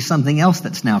must be something else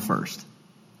that's now first.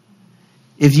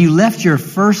 If you left your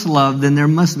first love, then there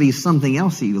must be something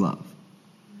else that you love.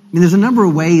 I mean, there's a number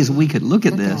of ways we could look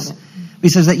at this. He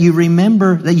says that you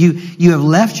remember, that you have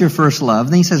left your first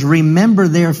love. Then he says, "Remember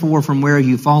therefore from where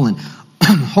you've fallen."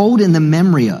 Hold in the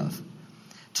memory of.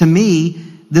 To me,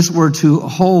 this word to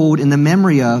hold in the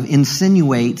memory of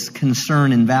insinuates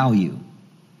concern and value.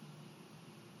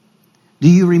 Do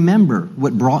you remember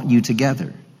what brought you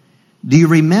together? Do you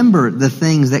remember the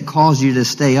things that caused you to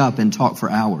stay up and talk for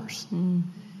hours?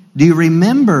 Do you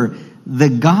remember the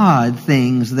God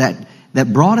things that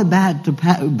brought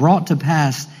to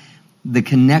pass the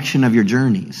connection of your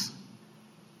journeys?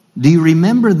 Do you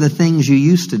remember the things you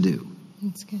used to do?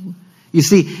 That's good. You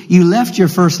see, you left your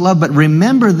first love, but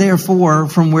remember therefore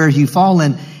from where you've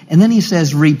fallen. And then he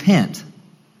says, repent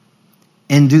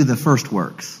and do the first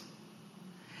works.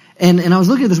 And I was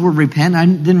looking at this word repent. I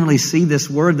didn't really see this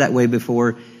word that way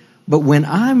before. But when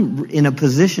I'm in a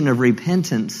position of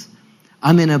repentance,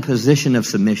 I'm in a position of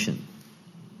submission.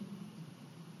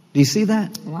 Do you see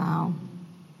that? Wow.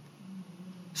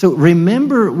 So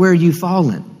remember where you've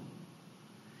fallen.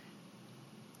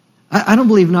 I don't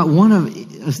believe not one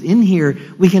of us in here,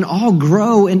 we can all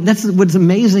grow. And that's what's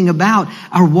amazing about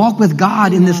our walk with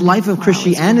God in this life of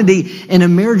Christianity and a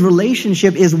marriage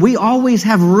relationship is we always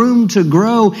have room to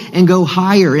grow and go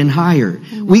higher and higher.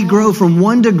 We grow from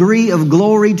one degree of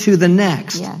glory to the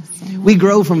next. Yes. We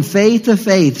grow from faith to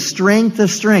faith, strength to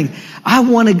strength. I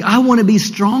want to be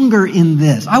stronger in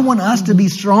this. I want us to be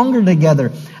stronger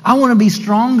together. I want to be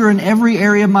stronger in every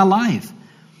area of my life.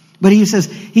 But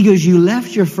he goes, you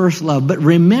left your first love, but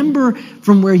remember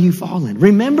from where you've fallen.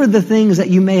 Remember the things that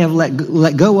you may have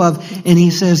let go of. And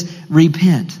he says,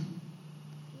 repent,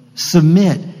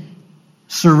 submit,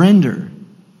 surrender,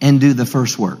 and do the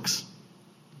first works.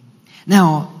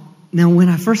 Now, when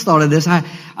I first thought of this,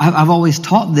 I've always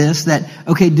taught this, that,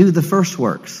 okay, do the first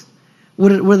works.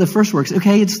 What are the first works?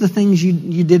 Okay, it's the things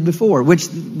you did before, which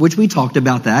we talked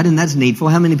about that, and that's needful.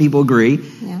 How many people agree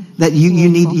that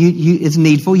it's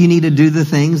needful? You need to do the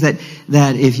things that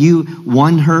if you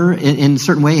won her in a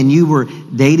certain way and you were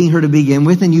dating her to begin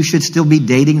with, then you should still be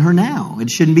dating her now. It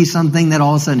shouldn't be something that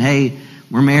all of a sudden, hey,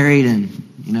 we're married and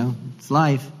it's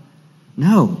life.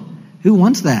 No, who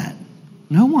wants that?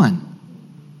 No one.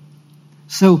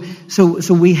 So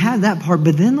we had that part,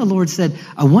 but then the Lord said,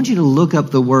 I want you to look up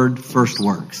the word first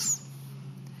works.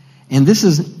 And this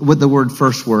is what the word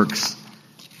first works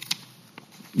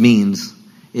means.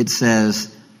 It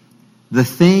says, the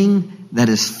thing that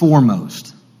is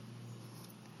foremost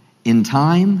in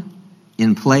time,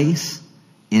 in place,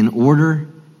 in order,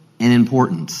 and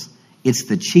importance. It's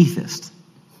the chiefest.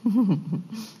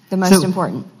 The most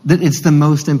important. It's the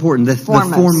most important. The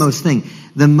foremost thing.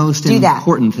 The most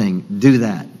important thing. Do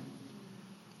that.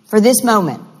 For this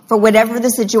moment. For whatever the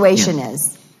situation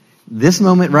is. This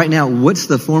moment right now, what's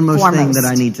the foremost thing that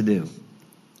I need to do?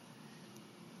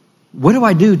 What do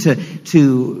I do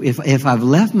to if I've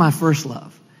left my first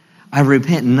love, I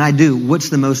repent and I do, what's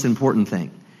the most important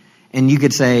thing? And you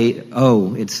could say,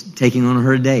 oh, it's taking on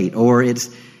her a date, or it's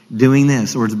doing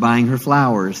this, or it's buying her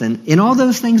flowers. And all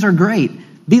those things are great.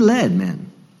 Be led,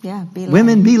 men. Yeah, be led.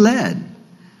 Women, be led.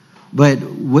 But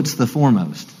what's the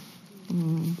foremost?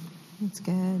 That's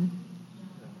good.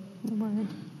 The word.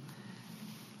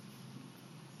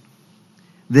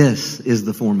 This is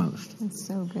the foremost. That's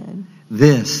so good.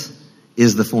 This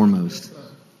is the foremost.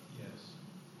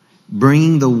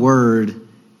 Bringing the word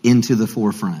into the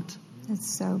forefront. That's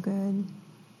so good.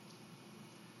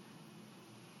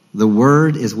 The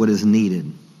word is what is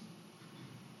needed.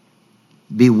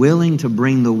 Be willing to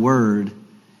bring the word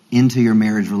into your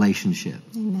marriage relationship.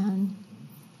 Amen.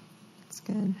 That's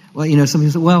good. Well, some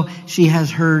people say, well, she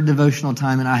has her devotional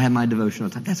time and I have my devotional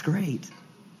time. That's great.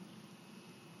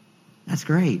 That's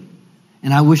great.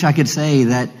 And I wish I could say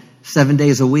that 7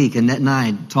 days a week, Annette and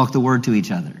I talk the word to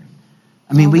each other.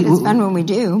 I mean, it's fun when we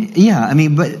do. Yeah, I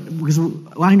mean, but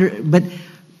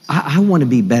I want to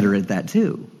be better at that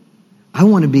too. I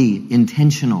want to be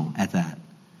intentional at that.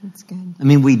 That's good. I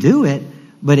mean, we do it,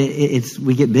 but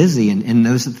we get busy and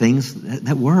those things.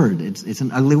 That word, it's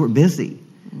an ugly word, busy.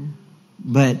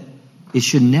 But it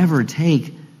should never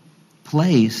take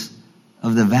place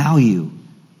of the value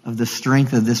of the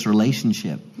strength of this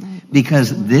relationship,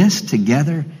 because this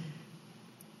together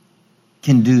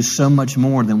can do so much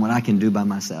more than what I can do by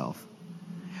myself.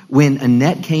 When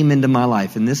Annette came into my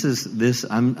life, and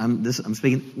I'm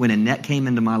speaking. When Annette came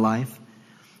into my life,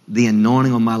 the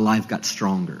anointing on my life got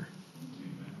stronger.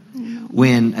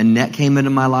 When Annette came into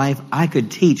my life, I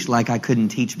could teach like I couldn't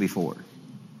teach before.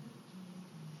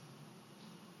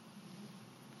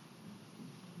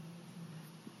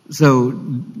 So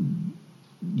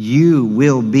you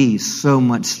will be so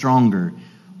much stronger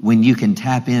when you can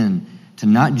tap in to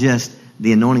not just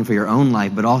the anointing for your own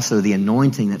life, but also the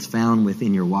anointing that's found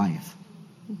within your wife.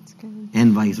 That's good.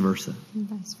 And vice versa. And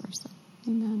vice versa.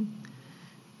 Amen.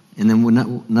 And then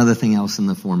another thing else in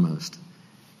the foremost.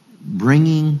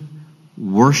 Bringing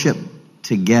worshiping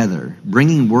together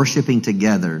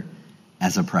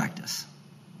as a practice.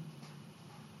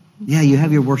 Yeah, you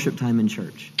have your worship time in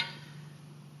church.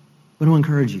 But I want to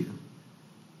encourage you.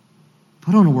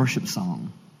 Put on a worship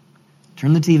song.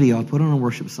 Turn the TV off, put on a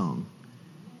worship song.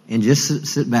 And just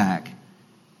sit back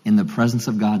in the presence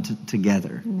of God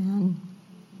together. Amen.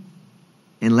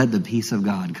 And let the peace of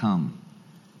God come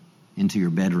into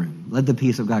your bedroom. Let the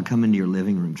peace of God come into your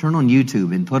living room. Turn on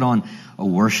YouTube and put on a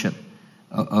worship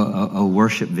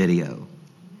video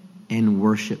and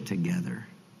worship together.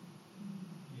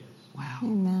 Wow.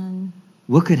 Amen.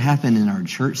 What could happen in our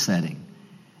church setting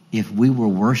if we were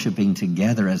worshiping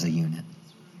together as a unit?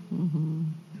 Mm-hmm.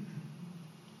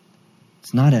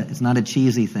 It's not a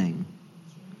cheesy thing.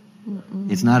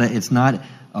 Mm-mm. It's not,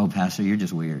 oh, Pastor, you're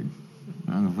just weird.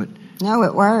 I don't know what. No,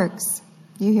 it works.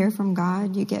 You hear from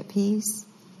God, you get peace.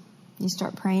 You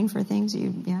start praying for things,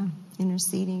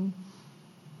 interceding.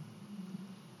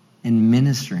 And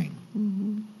ministering.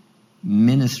 Mm-hmm.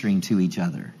 Ministering to each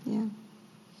other. Yeah.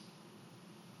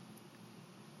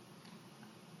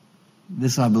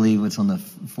 This, I believe, what's on the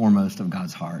foremost of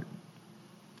God's heart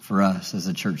for us as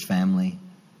a church family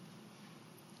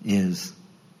is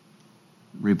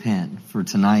repent. For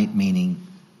tonight, meaning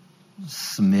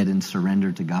submit and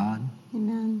surrender to God,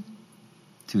 Amen.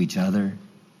 to each other,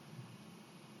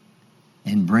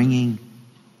 and bringing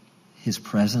His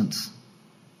presence,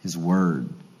 His word,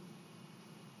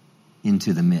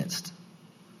 into the midst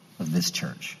of this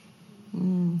church.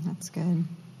 That's good.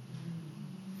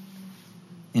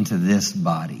 Into this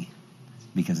body,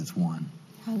 because it's one.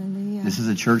 Hallelujah. This is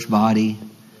a church body,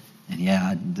 and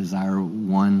I desire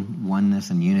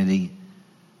oneness and unity.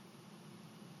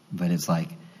 But it's like,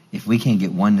 if we can't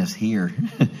get oneness here,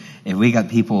 if we got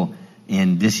people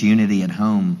in disunity at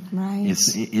home, right.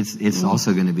 it's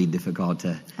also going to be difficult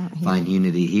to find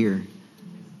unity here.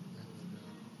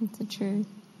 It's the truth.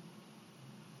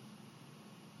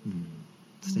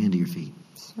 Stand to your feet.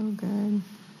 So good.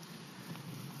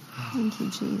 Thank you,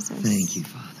 Jesus. Thank you,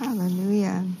 Father.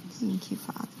 Hallelujah. Thank you,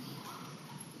 Father.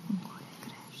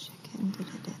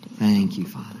 Thank you,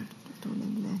 Father.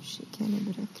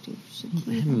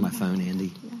 Hand me my phone,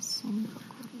 Andy.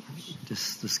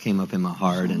 This came up in my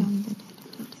heart, and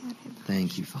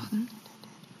thank you, Father.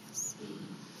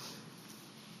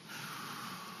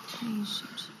 Praise you,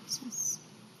 Jesus.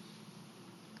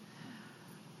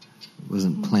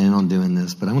 Wasn't planning on doing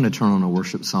this, but I want to turn on a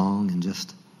worship song and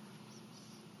just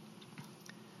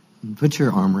put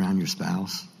your arm around your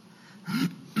spouse.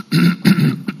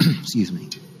 Excuse me.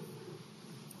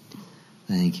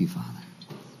 Thank you, Father.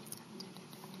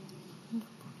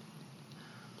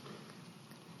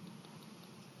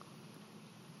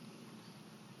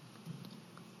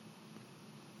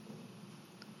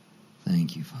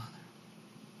 Thank you, Father.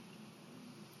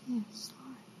 Yes,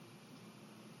 Lord.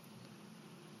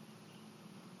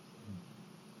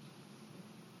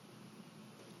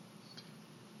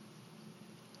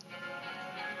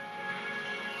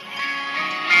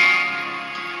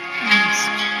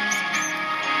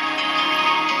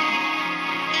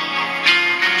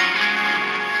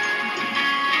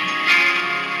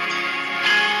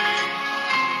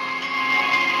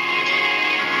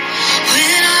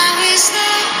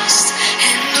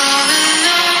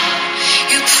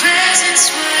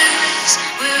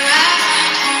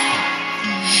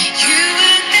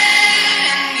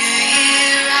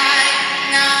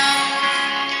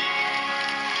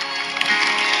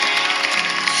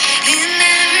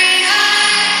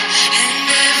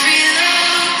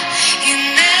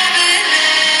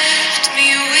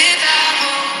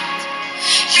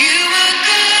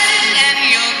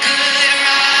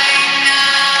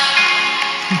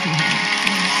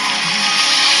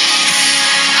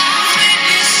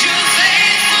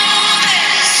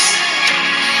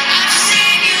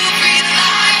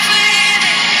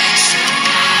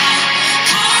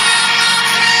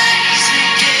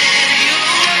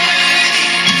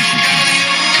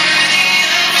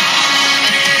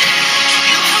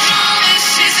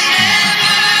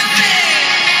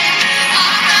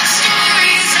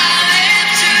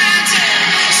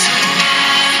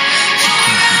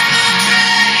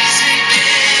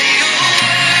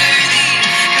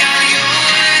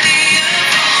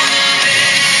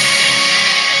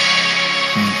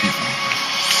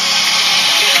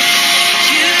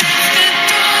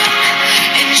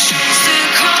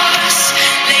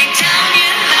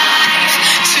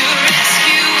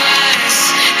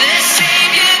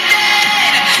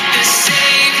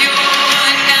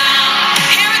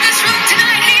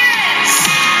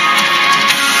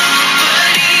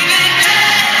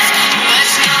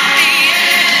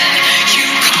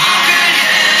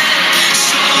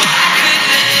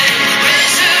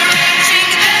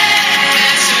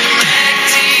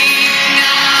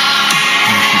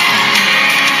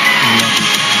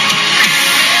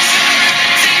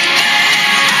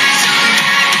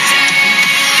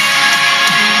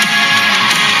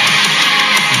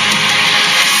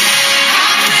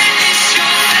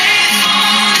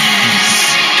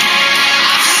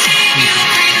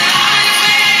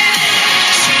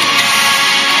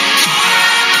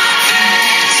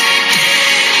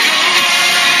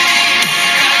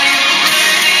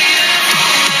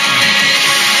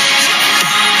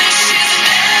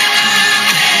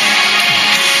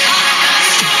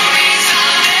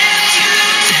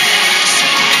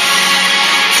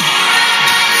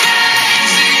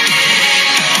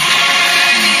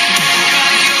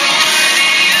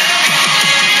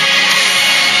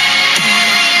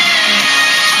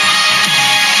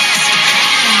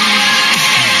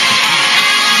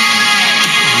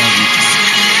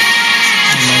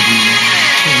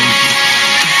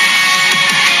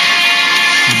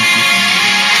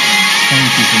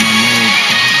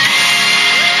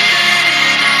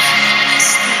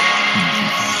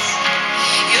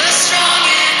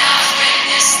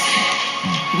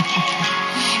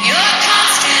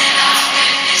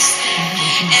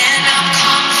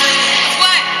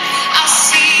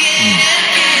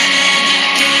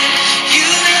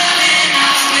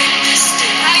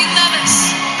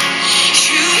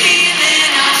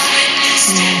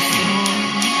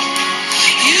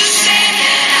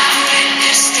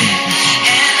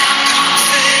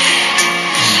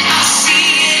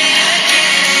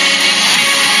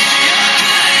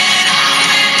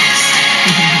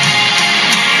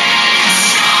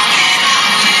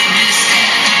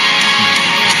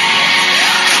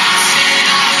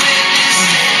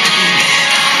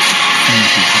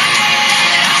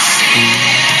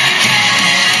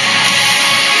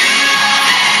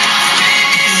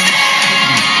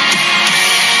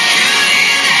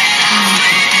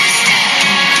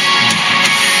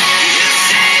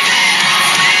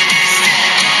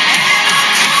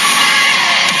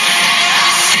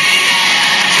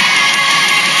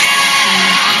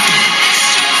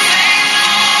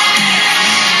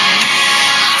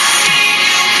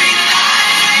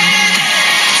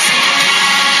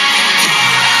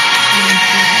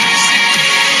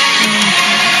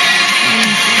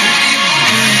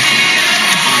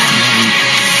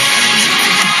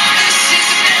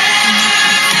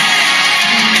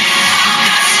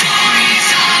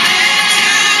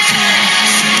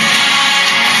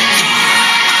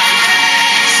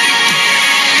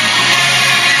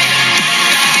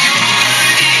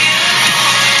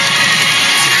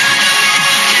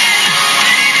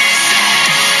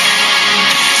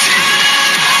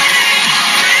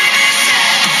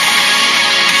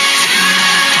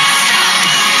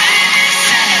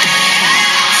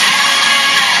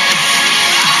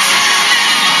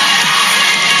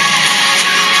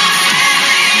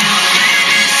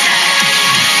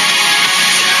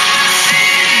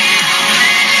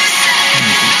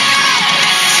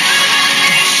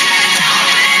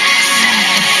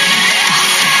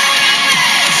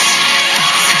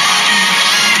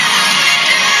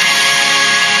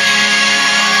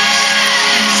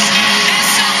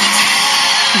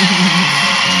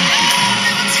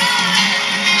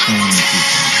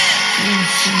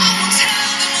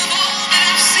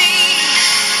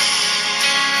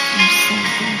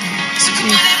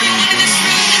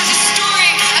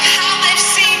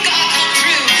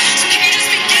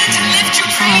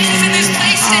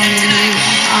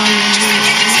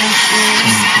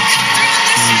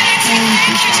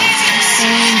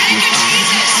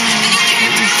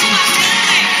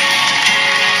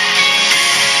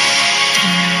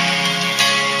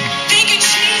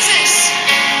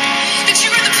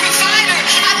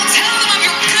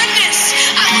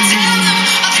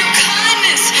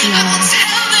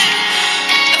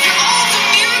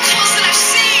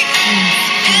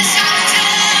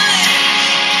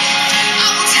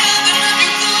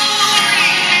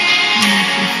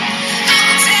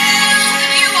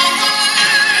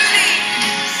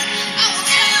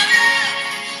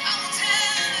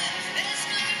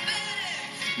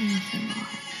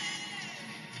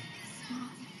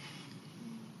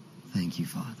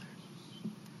 Father.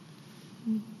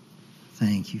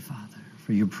 Thank you, Father,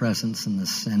 for your presence in the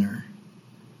center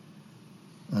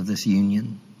of this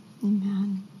union.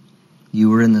 Amen. You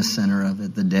were in the center of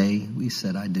it the day we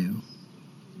said, I do.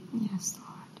 Yes, Lord.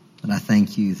 And I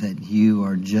thank you that you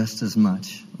are just as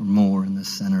much or more in the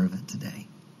center of it today.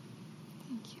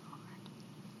 Thank you, Lord.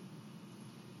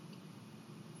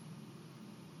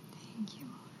 Thank you,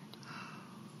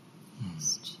 Lord.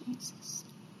 Yes, Jesus.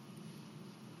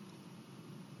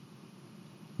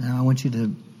 Now I want you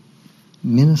to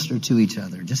minister to each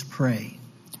other. Just pray.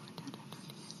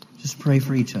 Just pray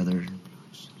for each other.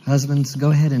 Husbands,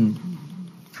 go ahead and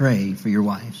pray for your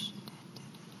wives.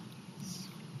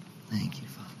 Thank you,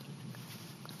 Father.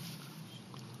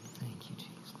 Thank you,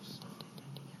 Jesus.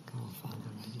 Oh, Father,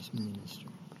 I just minister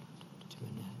to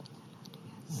Annette.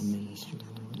 I minister,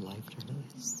 Lord, life to her.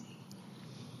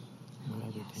 Lord, I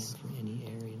repent for any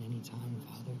area and any time,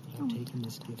 Father, that I've taken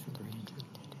this gift for granted.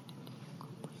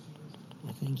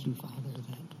 I thank you, Father, that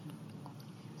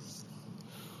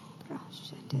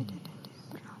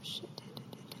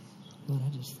Lord, I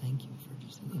just thank you for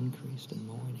just an increased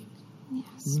anointing.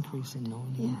 Yes, Increased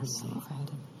anointing in her life, Lord.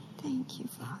 Father. Thank you,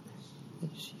 Father. That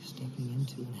she's stepping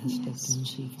into and has stepped into,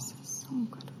 Jesus.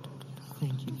 Father.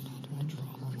 Thank you, Father. I draw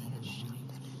on that anointing.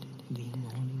 The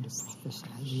anointing to prophesy,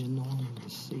 the anointing to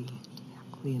see,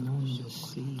 the anointing to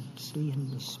see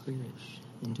in the Spirit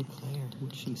and declare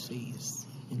what she sees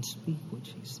and speak what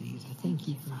she sees. I thank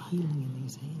you for healing in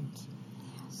these hands.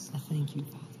 I thank you,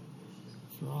 Father,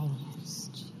 for all of this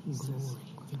glory,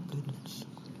 your goodness.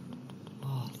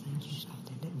 Oh, thank you,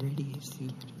 Father, that radiates through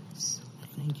her. I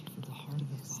thank you for the heart of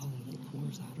the Father that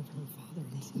pours out of her, Father,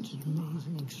 in such an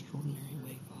amazing, extraordinary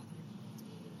way, Father.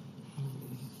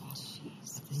 Hallelujah, Father.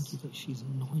 I thank you that she's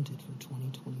anointed for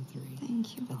 2023.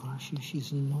 Thank you, I Lord. think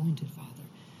she's anointed, Father.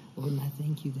 Lord, and I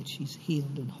thank you that she's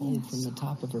healed and whole from the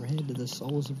top of her head to the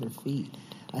soles of her feet.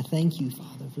 I thank you,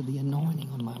 Father, for the anointing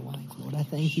on my wife. Lord, I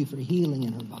thank you for healing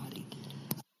in her body.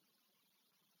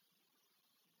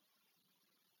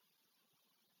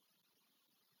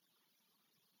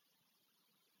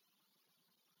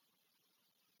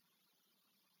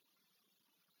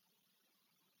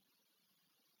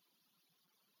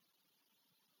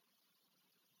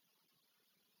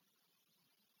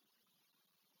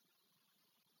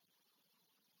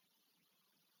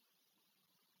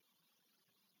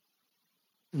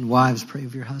 And wives, pray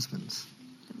for your husbands.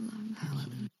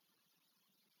 Hallelujah.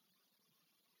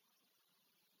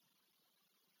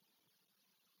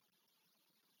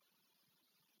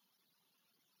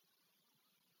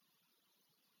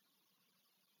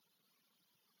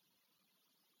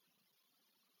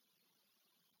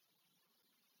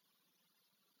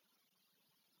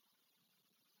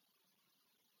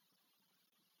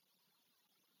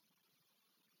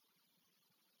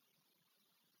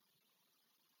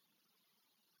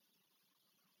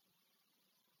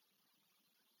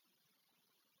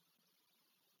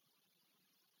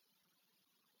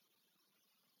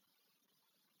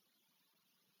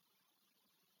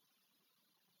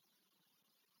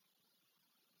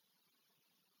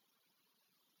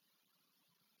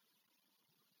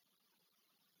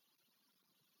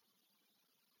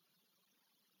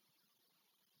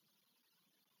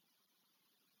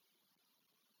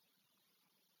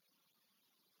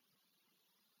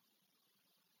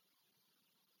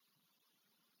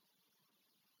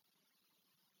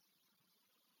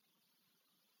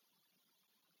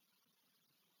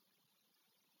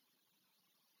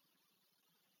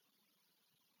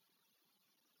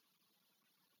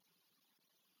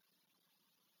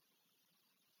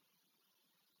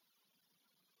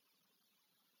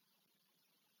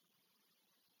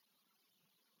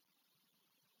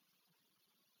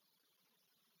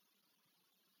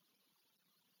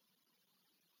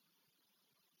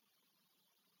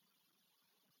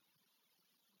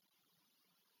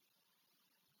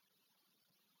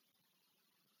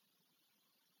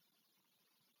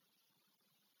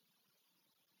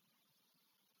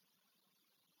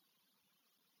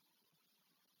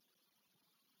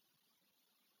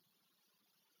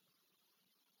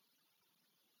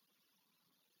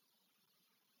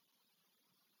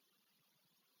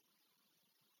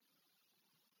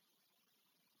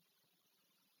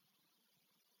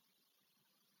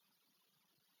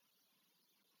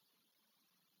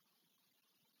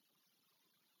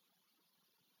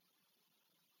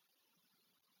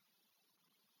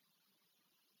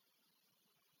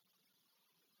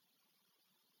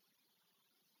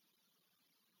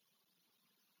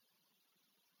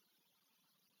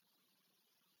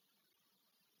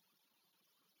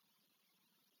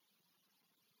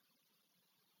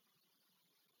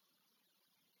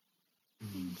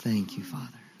 Thank you, Father.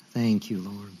 Thank you,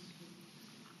 Lord.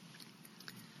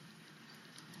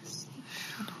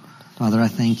 Father, I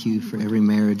thank you for every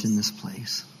marriage in this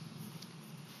place.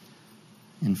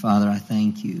 And Father, I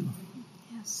thank you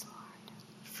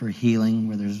for healing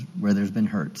where there's been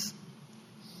hurts.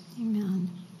 Amen.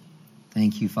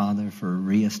 Thank you, Father, for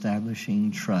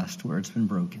reestablishing trust where it's been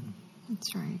broken.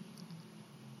 That's right.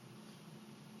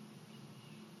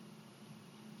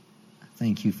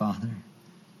 Thank you, Father,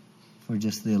 for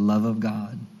just the love of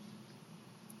God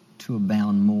to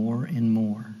abound more and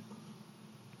more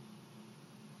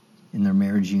in their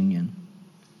marriage union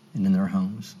and in their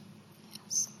homes.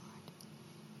 Yes, Lord.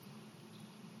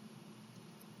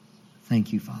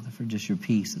 Thank you, Father, for just your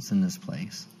peace that's in this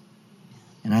place.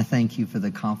 And I thank you for the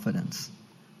confidence.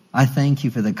 I thank you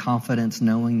for the confidence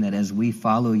knowing that as we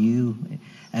follow you,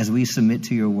 as we submit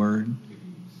to your word,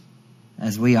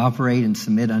 as we operate and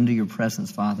submit under your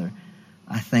presence, Father,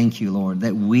 I thank you, Lord,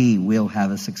 that we will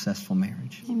have a successful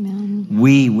marriage. Amen.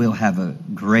 We will have a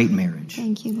great marriage.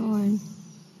 Thank you, Lord.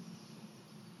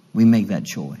 We make that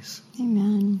choice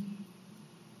Amen.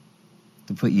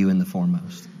 to put you in the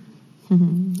foremost.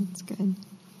 That's good.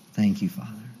 Thank you,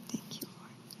 Father. Thank you,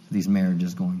 Lord. These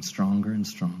marriages going stronger and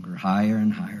stronger, higher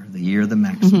and higher, the year of the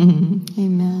maximum.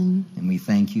 Amen. And we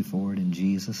thank you for it in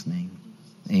Jesus' name.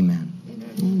 Amen.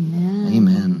 Amen.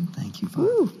 Amen. Thank you, Father.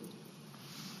 Woo.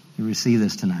 You receive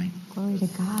this tonight. Glory to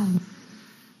God.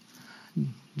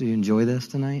 Do you enjoy this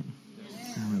tonight?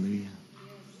 Yes. Hallelujah.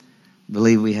 I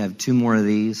believe we have 2 more of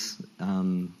these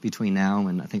between now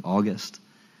and I think August.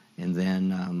 And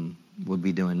then we'll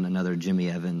be doing another Jimmy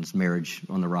Evans Marriage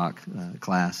on the Rock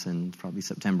class in probably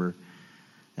September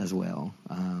as well.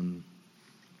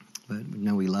 But we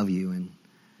know we love you and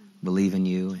believe in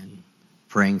you and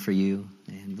praying for you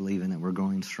and believing that we're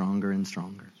growing stronger and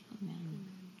stronger. Amen.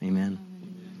 Amen.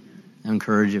 I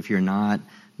encourage, if you're not,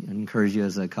 I encourage you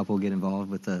as a couple get involved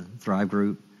with the Thrive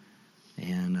group,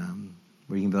 and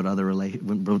where you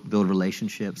can build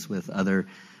relationships with other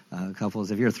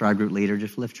couples. If you're a Thrive group leader,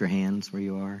 just lift your hands where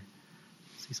you are.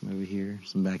 See some over here,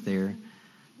 some back there.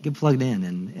 Get plugged in,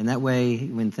 and that way,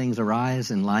 when things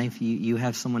arise in life, you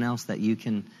have someone else that you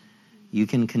can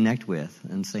connect with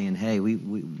and saying, hey, we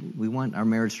want our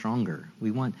marriage stronger.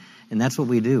 And that's what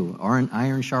we do.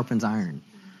 Iron sharpens iron.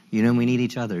 You know, we need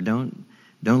each other. Don't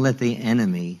let the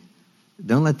enemy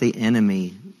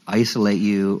isolate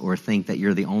you or think that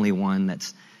you're the only one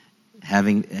that's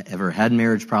ever had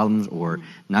marriage problems or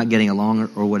not getting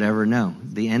along or whatever. No,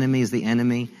 the enemy is the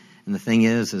enemy. And the thing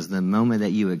is the moment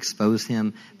that you expose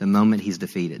him, the moment he's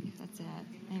defeated. That's it.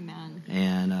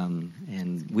 Amen.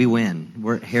 And we win.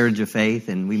 We're heritage of faith,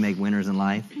 and we make winners in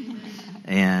life.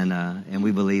 And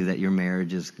we believe that your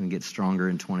marriage is going to get stronger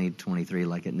in 2023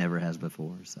 like it never has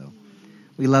before. So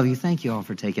we love you. Thank you all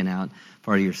for taking out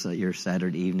part of your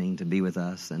Saturday evening to be with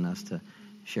us and us to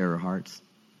share our hearts.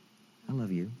 I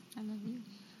love you. I love you.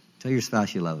 Tell your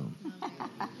spouse you love them.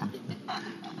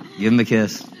 Give them a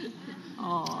kiss.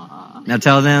 Aww. Now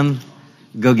tell them,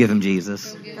 go give him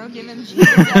Jesus. Go give him Jesus.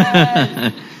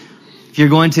 If you're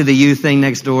going to the youth thing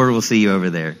next door, we'll see you over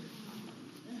there.